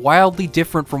 they are wildly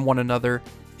different from one another,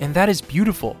 and that is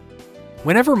beautiful.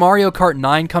 Whenever Mario Kart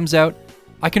 9 comes out,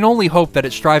 I can only hope that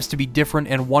it strives to be different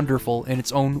and wonderful in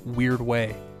its own weird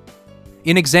way.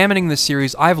 In examining this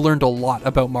series, I've learned a lot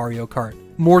about Mario Kart,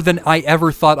 more than I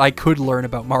ever thought I could learn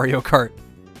about Mario Kart.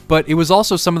 But it was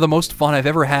also some of the most fun I've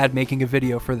ever had making a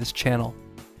video for this channel.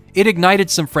 It ignited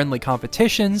some friendly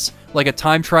competitions, like a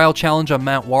time trial challenge on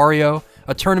Mount Wario,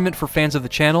 a tournament for fans of the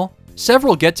channel,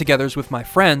 several get-togethers with my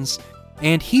friends,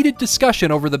 and heated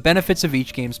discussion over the benefits of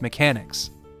each game's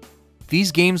mechanics.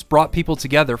 These games brought people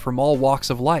together from all walks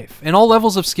of life and all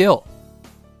levels of skill.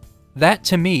 That,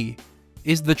 to me,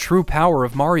 is the true power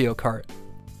of Mario Kart.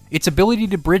 Its ability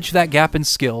to bridge that gap in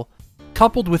skill,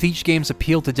 coupled with each game's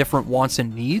appeal to different wants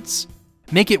and needs,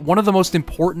 make it one of the most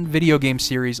important video game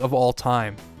series of all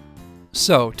time.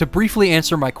 So, to briefly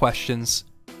answer my questions,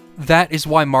 that is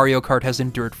why Mario Kart has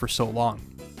endured for so long.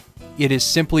 It is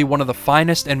simply one of the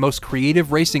finest and most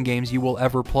creative racing games you will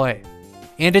ever play.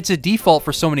 And it's a default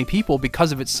for so many people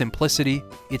because of its simplicity,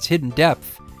 its hidden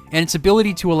depth, and its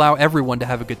ability to allow everyone to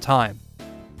have a good time.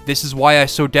 This is why I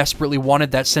so desperately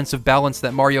wanted that sense of balance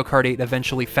that Mario Kart 8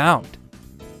 eventually found.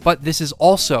 But this is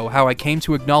also how I came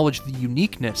to acknowledge the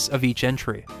uniqueness of each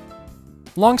entry.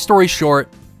 Long story short,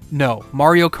 no,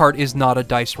 Mario Kart is not a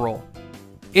dice roll.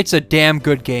 It's a damn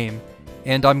good game,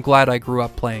 and I'm glad I grew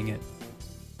up playing it.